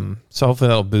 So hopefully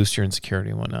that'll boost your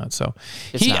insecurity and whatnot. So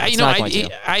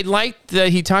I like that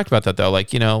he talked about that though.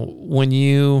 Like, you know, when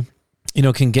you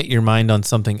can get your mind on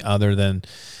something other than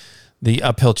the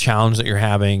uphill challenge that you're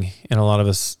having, and a lot of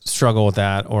us struggle with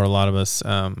that, or a lot of us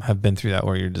have been through that,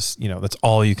 where you're just, that's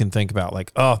all you can think about.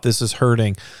 Like, oh, this is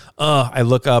hurting. Oh, I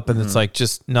look up and it's like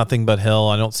just nothing but hill.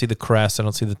 I don't see the crest. I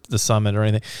don't see the summit or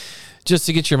anything. Just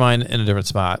to get your mind in a different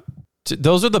spot.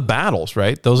 Those are the battles,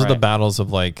 right? Those are the battles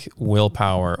of like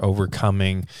willpower,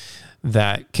 overcoming,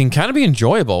 that can kind of be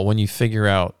enjoyable when you figure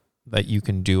out that you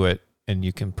can do it and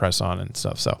you can press on and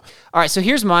stuff. So, all right. So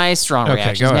here's my strong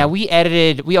reactions. Now we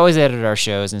always edited our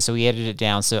shows, and so we edited it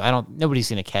down. So nobody's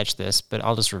going to catch this, but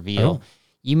I'll just reveal.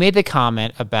 You made the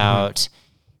comment about,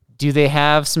 do they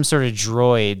have some sort of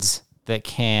droids that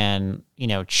can,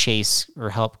 chase or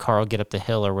help Carl get up the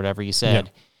hill or whatever you said?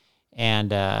 Yeah.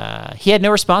 And he had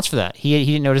no response for that. He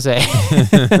didn't know what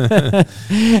to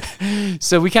say.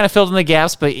 So we kind of filled in the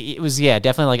gaps, but it was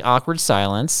definitely like awkward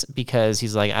silence, because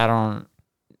he's like, I don't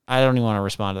even want to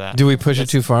respond to that. Do we push it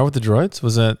too far with the droids?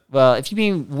 Was that... Well, if you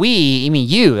mean we, you mean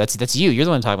you. That's you. You're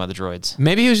the one talking about the droids.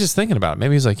 Maybe he was just thinking about it.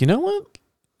 Maybe he's like, you know what?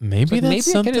 Maybe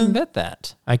something... I could admit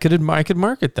that. I could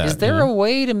market that. Is there a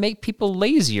way to make people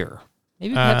lazier?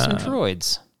 Maybe we can have some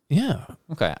droids. Yeah.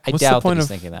 Okay. I doubt that he's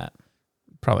thinking that.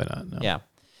 Probably not. No. Yeah.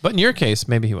 But in your case,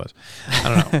 maybe he was. I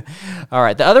don't know. All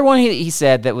right. The other one he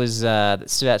said that was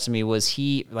that stood out to me was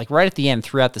he, like right at the end,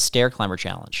 threw out the stair climber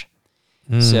challenge.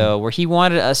 So where he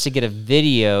wanted us to get a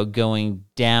video going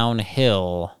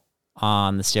downhill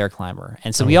on the stair climber.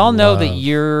 And so we all know that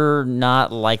you're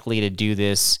not likely to do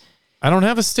this. I don't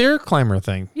have a stair climber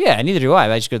thing. Yeah, neither do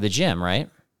I. I just go to the gym, right?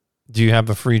 Do you have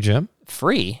a free gym?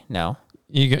 Free? No.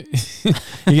 You're going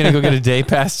to go get a day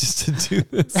pass just to do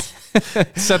this?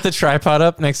 Set the tripod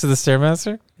up next to the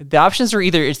Stairmaster? The options are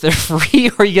either they're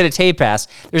free or you get a day pass.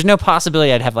 There's no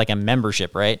possibility I'd have like a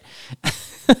membership, right?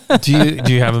 Do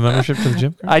you have a membership to the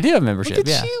gym? I do have a membership. Look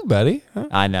at you, buddy. Huh?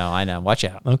 I know. Watch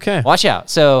out. Okay. Watch out.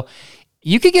 So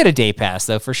you could get a day pass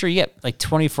though, for sure. You get like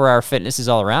 24-hour fitness is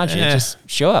all around you. Just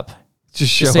show up.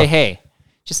 Just say, hey.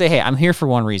 Just say, hey, I'm here for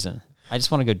one reason. I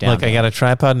just want to go down. Look, I got a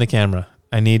tripod and a camera.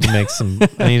 I need to make some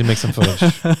footage. I need to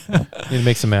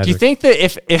make some magic. Do you think that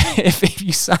if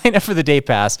you sign up for the day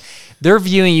pass, they're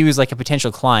viewing you as like a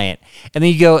potential client, and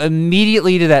then you go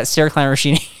immediately to that stair climber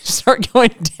machine and you start going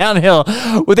downhill,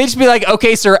 would they just be like,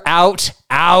 okay, sir, out?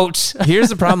 Here's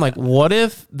the problem. Like, what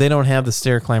if they don't have the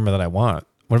stair climber that I want?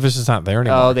 What if it's just not there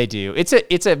anymore? Oh, they do. It's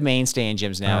a mainstay in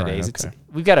gyms nowadays. Right, okay.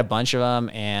 We've got a bunch of them,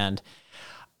 and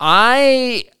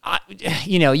we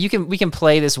can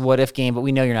play this what if game, but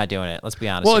we know you're not doing it. Let's be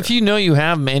honest. Well, if you know you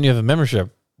have a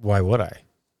membership, why would I?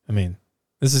 I mean,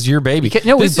 this is your baby. This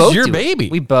is your baby.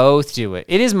 We both do it.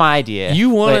 It is my idea.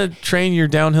 You want to train your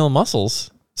downhill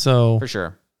muscles, so for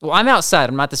sure. Well, I'm outside.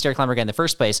 I'm not the stair climber guy in the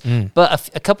first place.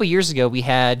 But a couple years ago, we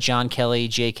had John Kelly,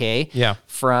 JK,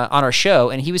 on our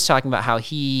show, and he was talking about how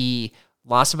he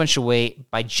lost a bunch of weight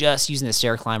by just using the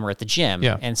stair climber at the gym.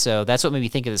 Yeah. And so that's what made me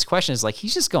think of this question, is like,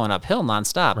 he's just going uphill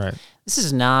nonstop. Right. This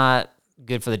is not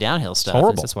good for the downhill stuff. It's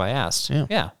horrible. That's why I asked.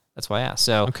 Yeah. That's why I asked.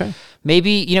 So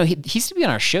maybe, he's to be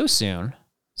on our show soon.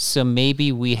 So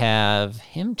maybe we have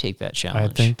him take that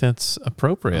challenge. I think that's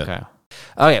appropriate.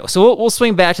 Okay. So we'll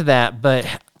swing back to that, but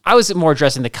I was more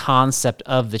addressing the concept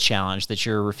of the challenge that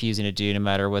you're refusing to do, no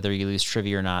matter whether you lose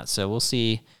trivia or not. So we'll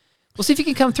see if you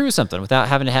can come through something without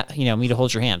having to me to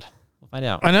hold your hand. We'll find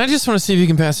out. And I just want to see if you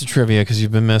can pass the trivia because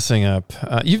you've been messing up.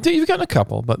 You've gotten a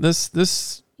couple, but this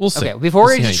we'll see. Okay, before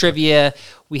we do trivia,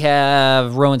 we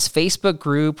have Rowan's Facebook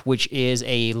group, which is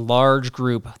a large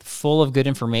group full of good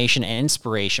information and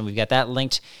inspiration. We've got that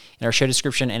linked in our show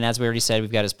description, and as we already said,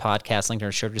 we've got his podcast linked in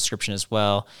our show description as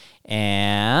well.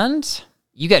 And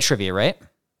you got trivia, right?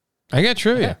 I got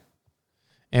trivia. Okay.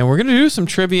 And we're going to do some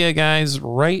trivia, guys,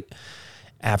 right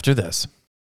after this.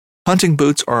 Hunting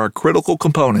boots are a critical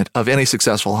component of any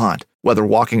successful hunt. Whether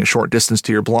walking a short distance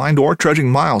to your blind or trudging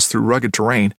miles through rugged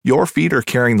terrain, your feet are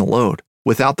carrying the load.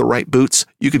 Without the right boots,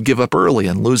 you could give up early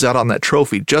and lose out on that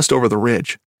trophy just over the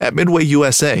ridge. At Midway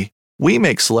USA, we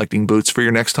make selecting boots for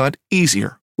your next hunt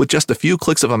easier. With just a few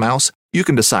clicks of a mouse, you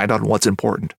can decide on what's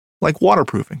important, like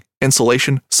waterproofing,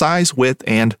 insulation, size, width,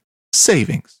 and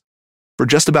savings. For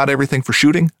just about everything for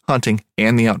shooting, hunting,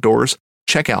 and the outdoors,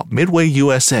 check out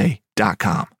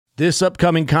MidwayUSA.com. This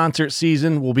upcoming concert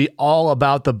season will be all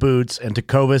about the boots, and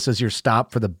Tecovas is your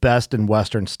stop for the best in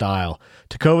Western style.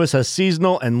 Tecovas has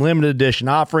seasonal and limited edition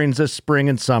offerings this spring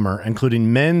and summer,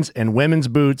 including men's and women's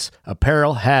boots,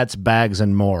 apparel, hats, bags,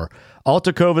 and more. All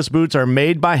Tecovas boots are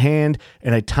made by hand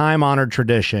in a time-honored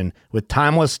tradition with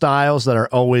timeless styles that are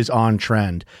always on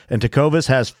trend. And Tecovas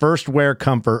has first wear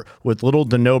comfort with little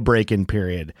to no break-in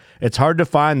period. It's hard to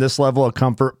find this level of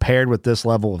comfort paired with this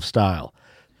level of style.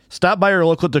 Stop by your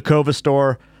local Tecovas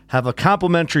store, have a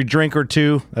complimentary drink or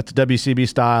two, that's WCB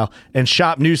style, and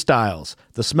shop new styles.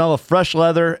 The smell of fresh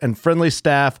leather and friendly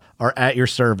staff are at your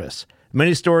service.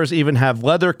 Many stores even have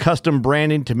leather custom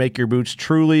branding to make your boots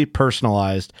truly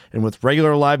personalized. And with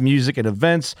regular live music and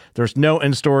events, there's no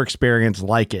in-store experience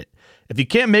like it. If you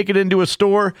can't make it into a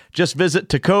store, just visit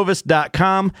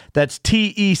Tecovas.com. That's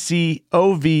TECOVAS.com.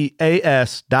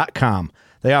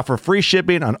 They offer free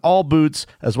shipping on all boots,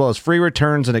 as well as free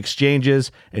returns and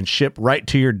exchanges, and ship right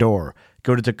to your door.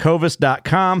 Go to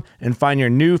Tecovas.com and find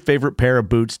your new favorite pair of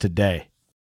boots today.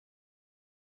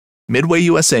 Midway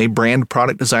USA brand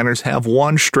product designers have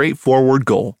one straightforward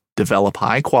goal: develop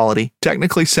high-quality,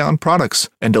 technically sound products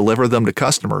and deliver them to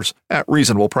customers at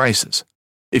reasonable prices.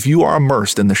 If you are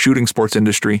immersed in the shooting sports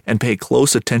industry and pay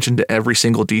close attention to every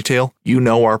single detail, you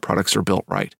know our products are built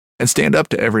right and stand up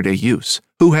to everyday use.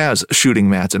 Who has shooting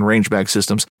mats and range bag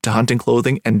systems to hunting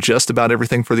clothing and just about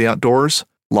everything for the outdoors?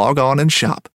 Log on and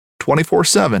shop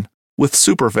 24/7 with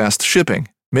super fast shipping.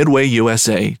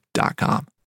 MidwayUSA.com.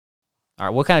 All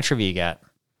right, what kind of trivia you got?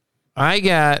 I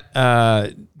got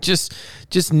just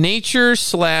nature /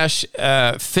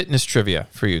 fitness trivia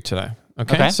for you today.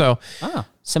 Okay. So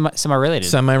semi-related.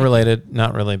 Semi-related,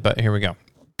 not really, but here we go.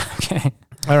 Okay.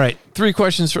 All right, 3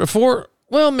 questions for 4.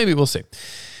 Well, maybe we'll see.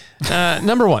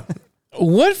 Number 1,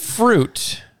 what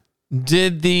fruit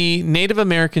did the Native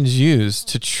Americans use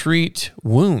to treat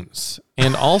wounds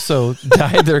and also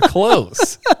dye their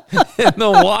clothes in the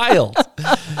wild?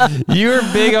 You're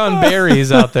big on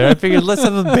berries out there. I figured let's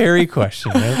have a berry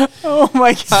question, right? Oh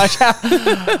my gosh.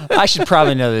 I should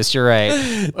probably know this. You're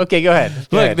right. Okay, go ahead.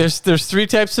 Look, there's 3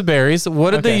 types of berries.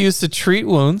 What did they use to treat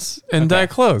wounds and dye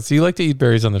clothes? You like to eat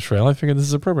berries on the trail. I figured this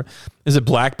is appropriate. Is it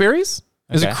blackberries?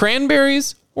 Is it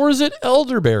cranberries? Or is it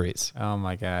elderberries? Oh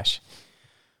my gosh.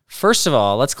 First of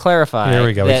all, let's clarify. Here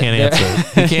we go. We can't answer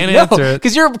it. You can't answer it.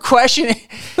 Because your question...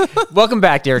 Welcome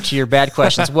back, Derek, to your bad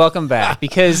questions. Welcome back.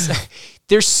 Because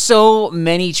there's so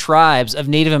many tribes of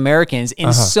Native Americans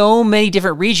in so many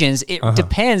different regions. It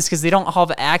depends because they don't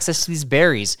have access to these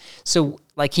berries. So,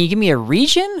 like, can you give me a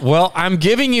region? Well, I'm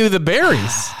giving you the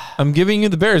berries. I'm giving you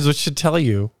the berries, which should tell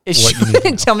you what you need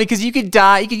to know. Tell me, because you could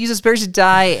use those berries to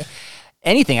dye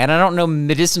anything. And I don't know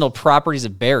medicinal properties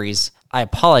of berries. I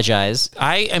apologize.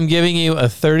 I am giving you a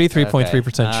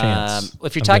 33.3% chance.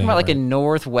 If you're talking about like a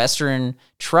northwestern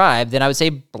tribe, then I would say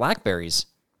blackberries.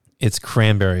 It's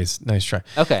cranberries. Nice try.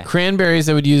 Okay. Cranberries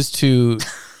I would use to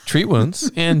treat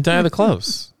wounds and dye the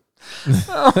clothes.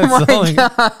 Oh my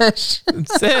gosh.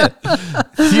 That's it.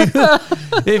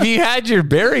 If you had your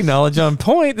berry knowledge on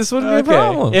point, this wouldn't be a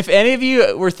problem. If any of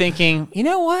you were thinking, you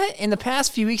know what? In the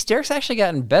past few weeks, Derek's actually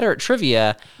gotten better at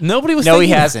trivia. Nobody was No,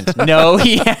 thinking he hasn't. No,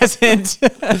 he hasn't.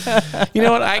 You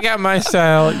know what? I got my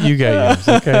style. You got yours.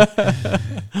 Okay.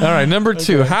 All right. Number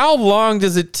 2. How long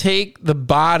does it take the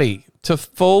body to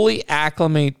fully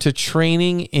acclimate to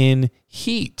training in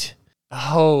heat?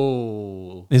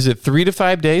 Oh. Is it 3 to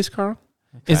 5 days, Carl?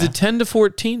 Okay. Is it 10 to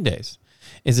 14 days?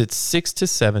 Is it 6 to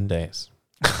 7 days?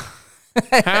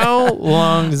 How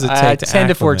long does it take to 10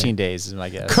 to 14 days is my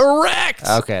guess. Correct.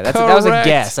 Okay, that was a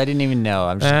guess. I didn't even know.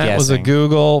 I'm just guessing. That was a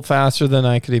Google faster than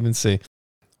I could even see.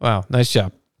 Wow, nice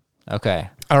job. Okay.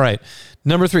 All right.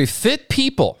 Number 3, fit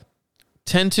people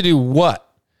tend to do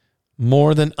what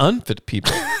more than unfit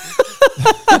people?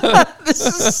 This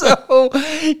is so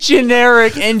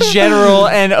generic and general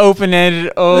and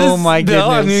open-ended. Oh my goodness. No,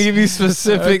 I'm going to give you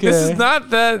specific. This Okay. is not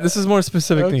that. This is more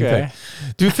specific than you Okay.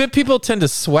 think. Do fit people tend to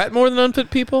sweat more than unfit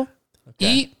people?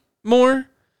 Eat more?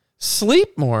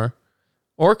 Sleep more?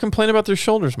 Or complain about their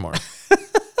shoulders more?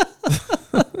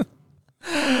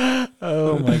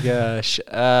 Oh my gosh.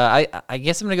 I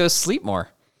guess I'm going to go sleep more.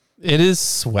 It is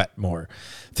sweat more.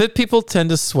 Fit people tend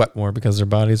to sweat more because their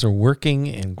bodies are working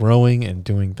and growing and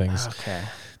doing things. Okay.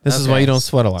 This is why you don't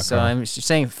sweat a lot. So Carl. I'm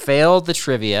saying failed the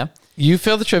trivia. You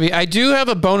failed the trivia. I do have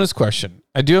a bonus question.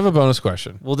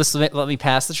 Will this let me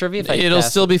pass the trivia? If I It'll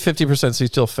pass still be 50%, so you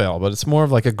still fail, but it's more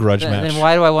of like a grudge match. Then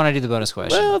why do I want to do the bonus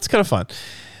question? Well, it's kind of fun.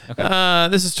 Okay.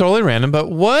 This is totally random, but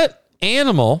what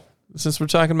animal, since we're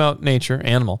talking about nature,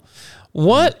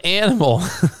 what animal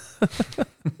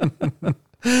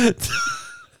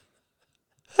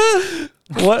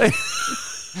what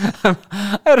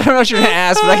I don't know what you're going to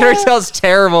ask, but I can already tell it's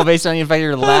terrible based on the fact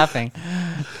you're laughing.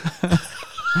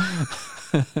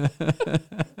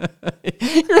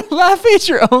 You're laughing at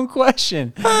your own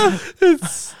question.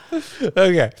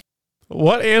 Okay.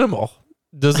 What animal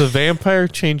does a vampire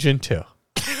change into?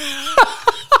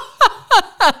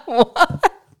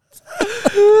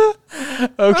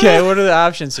 Okay, what are the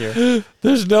options here?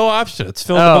 There's no option. It's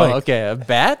fill in the Oh, blank. okay. A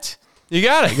bat? You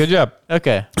got it. Good job.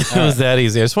 Okay. It was that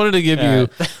easy. I just wanted to give you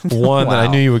one that I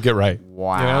Wow. knew you would get right.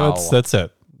 Wow. You know, that's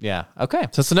it. Yeah. Okay.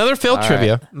 So it's another failed All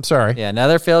trivia. I'm sorry. Yeah,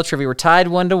 another failed trivia. We're tied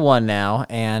 1-1 now,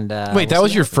 and Wait, that we'll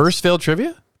was see your what happens. first failed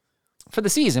trivia? For the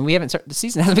season. We haven't. The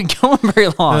season hasn't been going very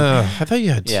long. I thought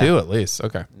you had Yeah. two at least.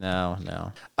 Okay.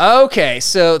 No. Okay,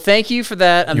 so thank you for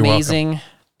that You're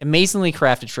amazingly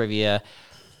crafted trivia.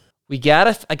 I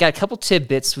got a couple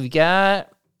tidbits. We got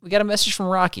a message from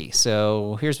Rocky.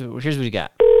 So here's what we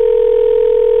got.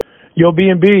 Yo,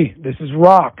 B&B, this is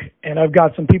Rock, and I've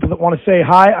got some people that want to say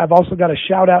hi. I've also got a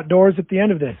shout outdoors at the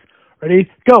end of this. Ready?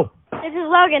 Go. This is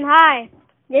Logan. Hi.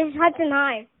 This is Hudson.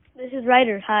 Hi. This is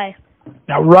Ryder. Hi.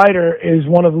 Now, Ryder is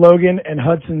one of Logan and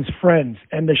Hudson's friends,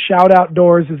 and the shout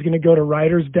outdoors is going to go to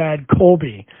Ryder's dad,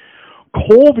 Colby.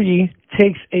 Colby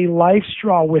takes a life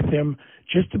straw with him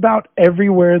just about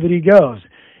everywhere that he goes.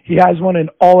 He has one in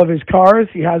all of his cars.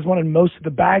 He has one in most of the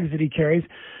bags that he carries,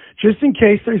 just in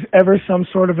case there's ever some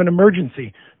sort of an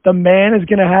emergency. The man is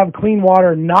going to have clean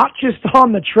water, not just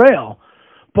on the trail,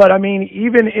 but, I mean,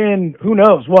 even in, who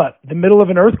knows what, the middle of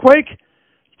an earthquake?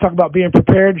 Talk about being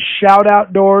prepared. Shout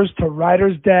outdoors to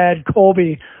Ryder's dad,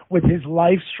 Colby, with his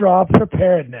life straw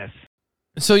preparedness.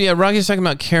 So yeah, Rocky's talking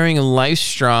about carrying a life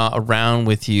straw around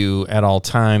with you at all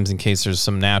times in case there's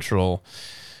some natural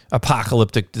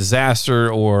apocalyptic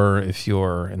disaster, or if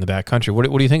you're in the backcountry. What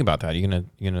do you think about that? Are you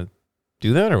gonna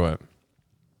do that or what?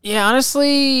 Yeah,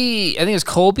 honestly, I think it's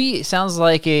Colby. It sounds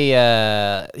like he's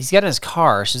got it in his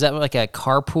car. So is that like a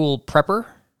carpool prepper?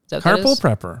 Is that what that Carpool is?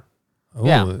 prepper. Oh,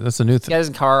 Yeah. that's a new He thing. got his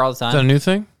car all the Is that a time. new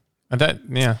thing? I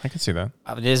can see that.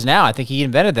 It is now. I think he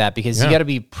invented that because Yeah. you got to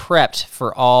be prepped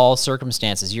for all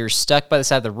circumstances. You're stuck by the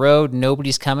side of the road.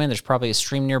 Nobody's coming. There's probably a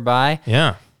stream nearby.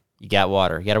 Yeah. You got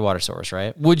water. You got a water source,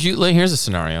 right? Would you? Here's a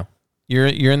scenario. You're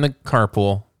in the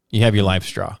carpool. You have your life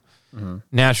straw. Mm-hmm.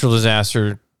 Natural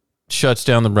disaster shuts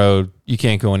down the road. You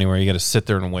can't go anywhere. You got to sit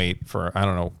there and wait for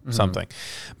something.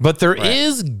 But there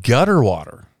is gutter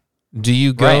water. Do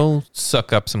you go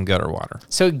suck up some gutter water?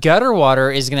 So gutter water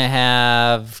is going to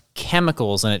have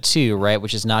chemicals in it too, right?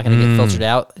 Which is not going to get filtered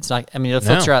out. It's not. I mean, it'll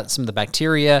filter out some of the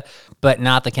bacteria, but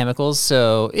not the chemicals.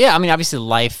 So yeah, I mean, obviously,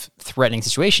 life-threatening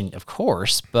situation, of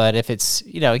course. But if it's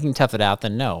you can tough it out,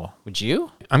 then no. Would you?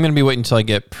 I'm going to be waiting until I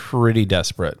get pretty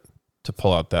desperate to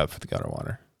pull out that for the gutter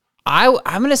water. I'm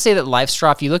going to say that Life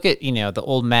Straw, if you look at, the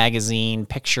old magazine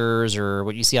pictures or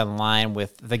what you see online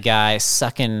with the guy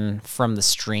sucking from the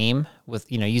stream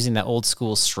with, using that old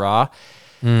school straw,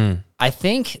 I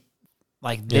think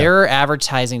their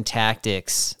advertising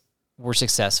tactics were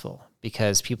successful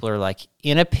because people are like,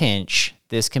 in a pinch,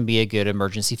 this can be a good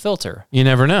emergency filter. You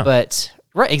never know. But,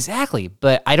 right, exactly.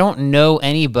 But I don't know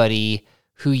anybody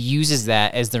who uses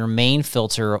that as their main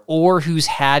filter or who's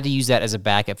had to use that as a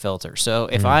backup filter. So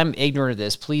if I'm ignorant of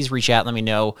this, please reach out and let me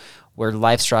know where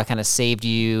Life Straw kind of saved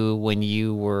you when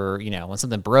you were, when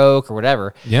something broke or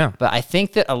whatever. Yeah. But I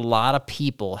think that a lot of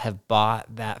people have bought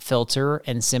that filter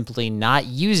and simply not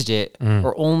used it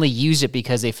or only used it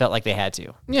because they felt like they had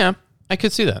to. Yeah, I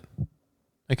could see that.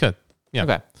 I could. Yeah.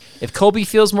 Okay. If Colby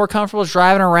feels more comfortable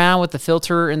driving around with the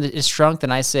filter in his trunk, then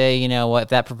I say, you know what, if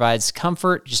that provides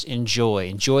comfort, just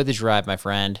enjoy the drive, my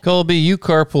friend. Colby, you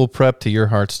carpool prep to your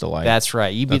heart's delight. That's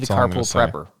right. You be That's the all I'm carpool gonna say.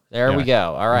 prepper. There we Yeah,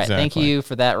 go. All right. Thank exactly. you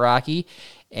for that, Rocky.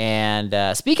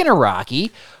 And speaking of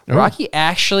Rocky, Rocky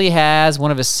actually has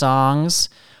one of his songs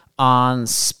on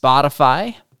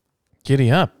Spotify.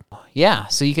 Giddy up. Yeah,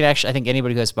 so you could actually, I think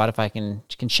anybody who has Spotify can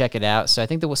check it out. So I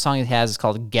think the song he has is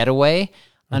called Getaway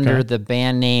under the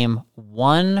band name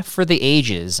One for the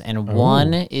Ages. And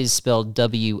one is spelled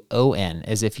W-O-N,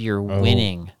 as if you're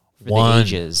winning for the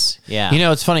ages. Yeah. You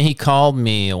know, it's funny. He called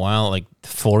me a while, like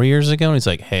 4 years ago, and he's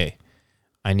like, hey,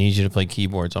 I need you to play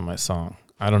keyboards on my song.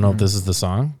 I don't know if this is the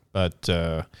song, but,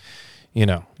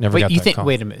 never got that call.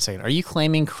 Wait a minute, second. Are you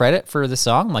claiming credit for the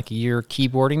song? Like you're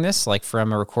keyboarding this, like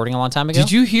from a recording a long time ago?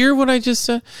 Did you hear what I just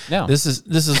said? No. This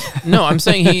is no. I'm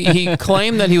saying he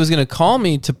claimed that he was going to call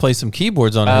me to play some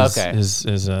keyboards on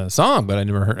his song, but I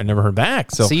never heard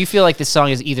back. So you feel like this song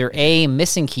is either A,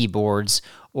 missing keyboards,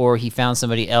 or he found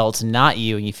somebody else, not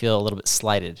you, and you feel a little bit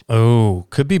slighted. Oh,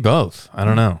 could be both. I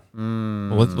don't know.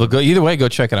 We'll go either way. Go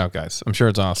check it out, guys. I'm sure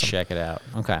it's awesome. Check it out.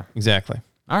 Okay. Exactly.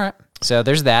 All right. So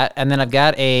there's that, and then we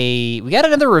got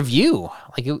another review.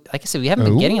 Like I said, we haven't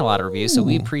been getting a lot of reviews, so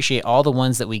we appreciate all the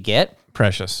ones that we get.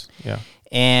 Precious. Yeah.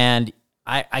 And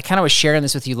I kind of was sharing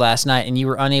this with you last night, and you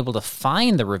were unable to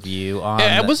find the review on.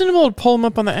 I wasn't able to pull them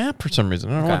up on the app for some reason.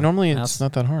 I don't know. Normally, it's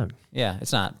not that hard. Yeah,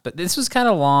 it's not. But this was kind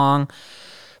of long,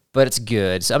 but it's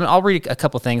good. So I'll read a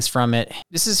couple things from it.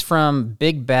 This is from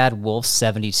Big Bad Wolf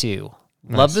 72.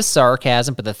 Nice. Love the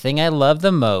sarcasm, but the thing I love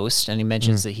the most, and he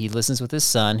mentions that he listens with his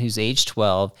son, who's age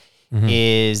 12,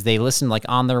 is they listen like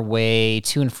on their way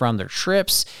to and from their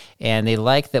trips, and they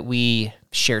like that we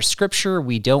share scripture,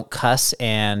 we don't cuss,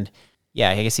 and yeah,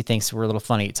 I guess he thinks we're a little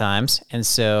funny at times. And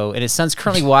his son's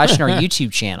currently watching our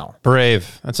YouTube channel.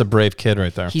 Brave. That's a brave kid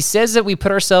right there. He says that we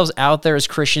put ourselves out there as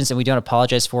Christians and we don't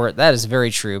apologize for it. That is very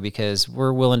true because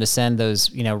we're willing to send those,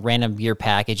 random gear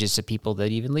packages to people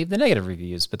that even leave the negative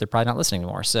reviews, but they're probably not listening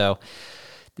anymore. So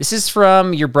this is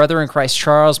from your brother in Christ,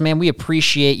 Charles. Man, we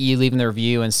appreciate you leaving the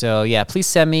review. And so, yeah, please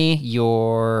send me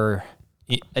your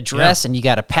address and you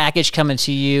got a package coming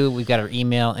to you. We've got our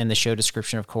email in the show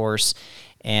description, of course.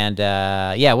 And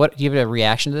what do you have a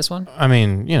reaction to this one? I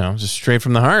mean, just straight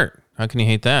from the heart. How can you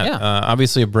hate that? Yeah.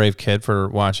 Obviously a brave kid for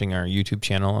watching our YouTube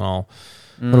channel and all.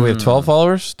 What do we have, 12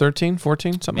 followers? 13,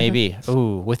 14, something maybe. Like that?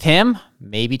 Ooh, with him,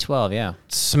 maybe 12, yeah.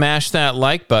 Smash that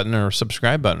like button or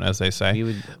subscribe button, as they say. We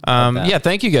would love that. Yeah,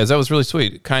 thank you guys. That was really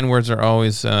sweet. Kind words are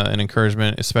always an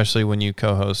encouragement, especially when you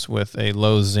co-host with a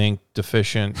low zinc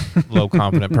deficient, low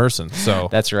confident person. So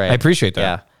that's right. I appreciate that.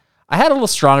 Yeah. I had a little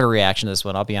stronger reaction to this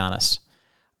one, I'll be honest.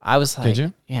 I was like, did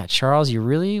you? Yeah, Charles, you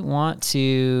really want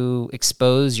to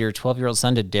expose your 12-year-old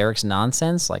son to Derek's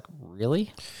nonsense? Like,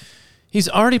 really? He's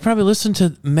already probably listened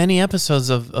to many episodes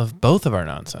of both of our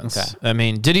nonsense. Okay. I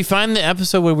mean, did he find the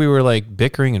episode where we were like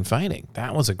bickering and fighting?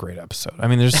 That was a great episode. I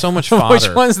mean, there's so much fodder.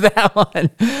 Which one's that one?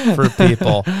 For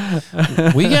people.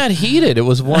 We got heated. It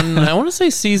was one, I want to say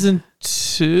season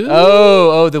 2.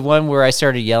 Oh, the one where I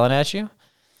started yelling at you?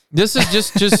 This is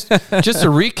just a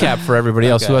recap for everybody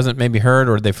else who hasn't maybe heard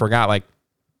or they forgot. Like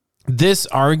this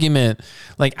argument,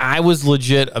 like I was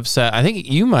legit upset. I think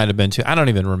you might have been too. I don't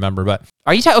even remember. But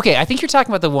are you okay? I think you're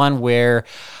talking about the one where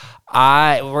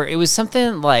it was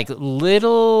something like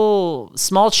little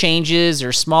small changes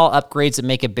or small upgrades that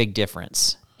make a big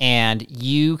difference. And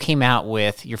you came out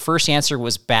with your first answer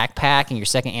was backpack, and your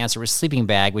second answer was sleeping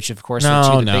bag, which of course are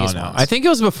two of the biggest ones. I think it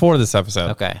was before this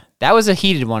episode. Okay, that was a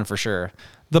heated one for sure.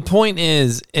 The point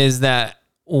is that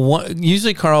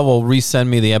usually Carl will resend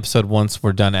me the episode once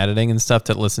we're done editing and stuff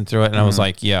to listen through it. And I was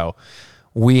like, yo,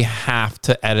 we have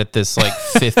to edit this like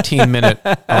 15-minute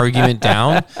argument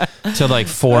down to like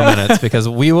 4 minutes because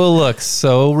we will look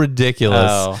so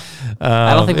ridiculous.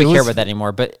 I don't think we care about that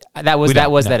anymore, but that was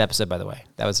that episode, by the way.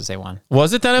 That was the same one.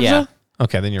 Was it that episode? Yeah.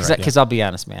 Okay, then you're right. Because I'll be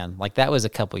honest, man, like that was a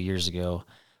couple years ago,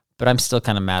 but I'm still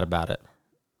kind of mad about it.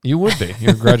 You would be.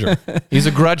 You're a grudger. He's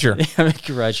a grudger. I'm a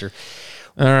grudger.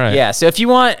 All right. Yeah. So if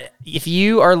you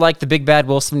are like the Big Bad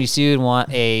Wolf 72 and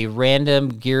want a random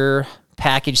gear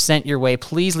package sent your way,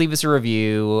 please leave us a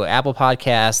review. Apple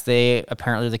Podcasts, they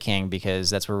apparently are the king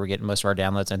because that's where we're getting most of our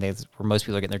downloads. I think that's where most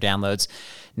people are getting their downloads.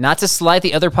 Not to slight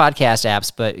the other podcast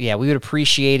apps, but yeah, we would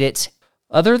appreciate it.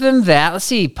 Other than that, let's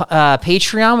see.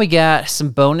 Patreon, we got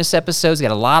some bonus episodes. We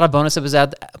got a lot of bonus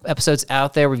episodes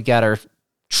out there. We've got our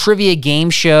trivia game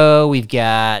show. We've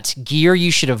got gear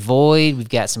you should avoid. We've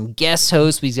got some guest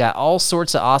hosts. We've got all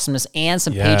sorts of awesomeness and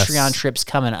some Patreon trips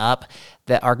coming up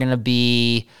that are going to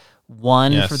be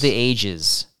one for the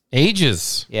ages.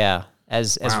 Ages. Yeah.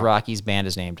 As Rocky's band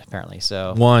is named, apparently.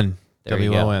 So one. There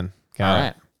W-O-N. All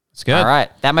right. It's good. All right.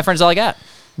 That, my friend, is all I got.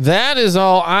 That is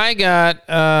all I got.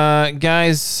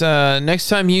 Guys, next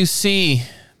time you see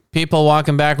People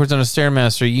walking backwards on a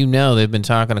Stairmaster, you know they've been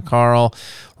talking to Carl.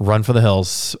 Run for the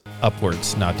hills,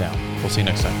 upwards, not down. We'll see you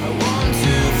next time. I want to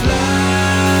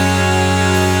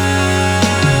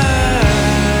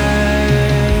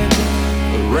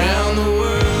fly around the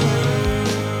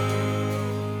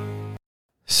world.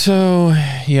 So,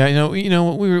 yeah, you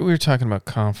know, we were talking about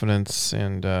confidence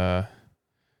and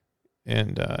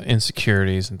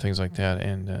insecurities and things like that.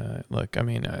 And look, I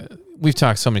mean, we've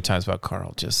talked so many times about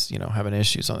Carl just, you know, having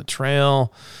issues on the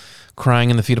trail,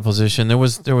 crying in the fetal position. There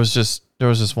was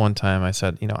just one time I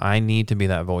said, you know, I need to be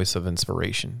that voice of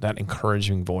inspiration, that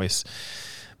encouraging voice.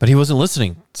 But he wasn't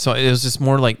listening. So it was just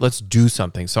more like, let's do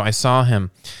something. So I saw him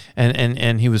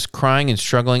and he was crying and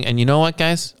struggling. And you know what,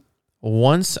 guys?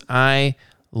 Once I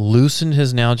loosened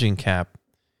his Nalgene cap,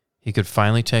 he could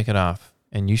finally take it off.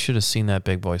 And you should have seen that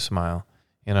big boy smile.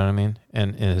 You know what I mean?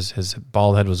 And his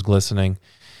bald head was glistening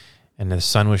and the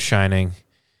sun was shining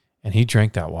and he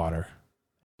drank that water.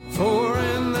 4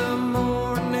 in the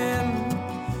morning.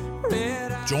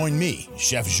 Join me,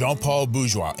 Chef Jean-Paul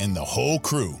Bourgeois, and the whole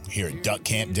crew here at Duck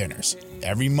Camp Dinners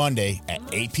every Monday at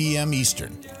 8 p.m.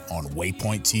 Eastern on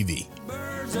Waypoint TV.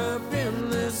 Birds up in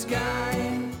the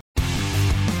sky.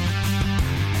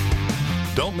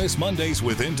 Don't miss Mondays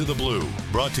with Into the Blue,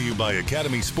 brought to you by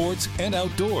Academy Sports and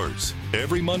Outdoors.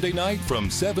 Every Monday night from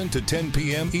 7 to 10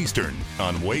 p.m. Eastern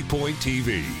on Waypoint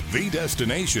TV, the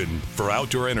destination for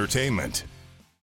outdoor entertainment.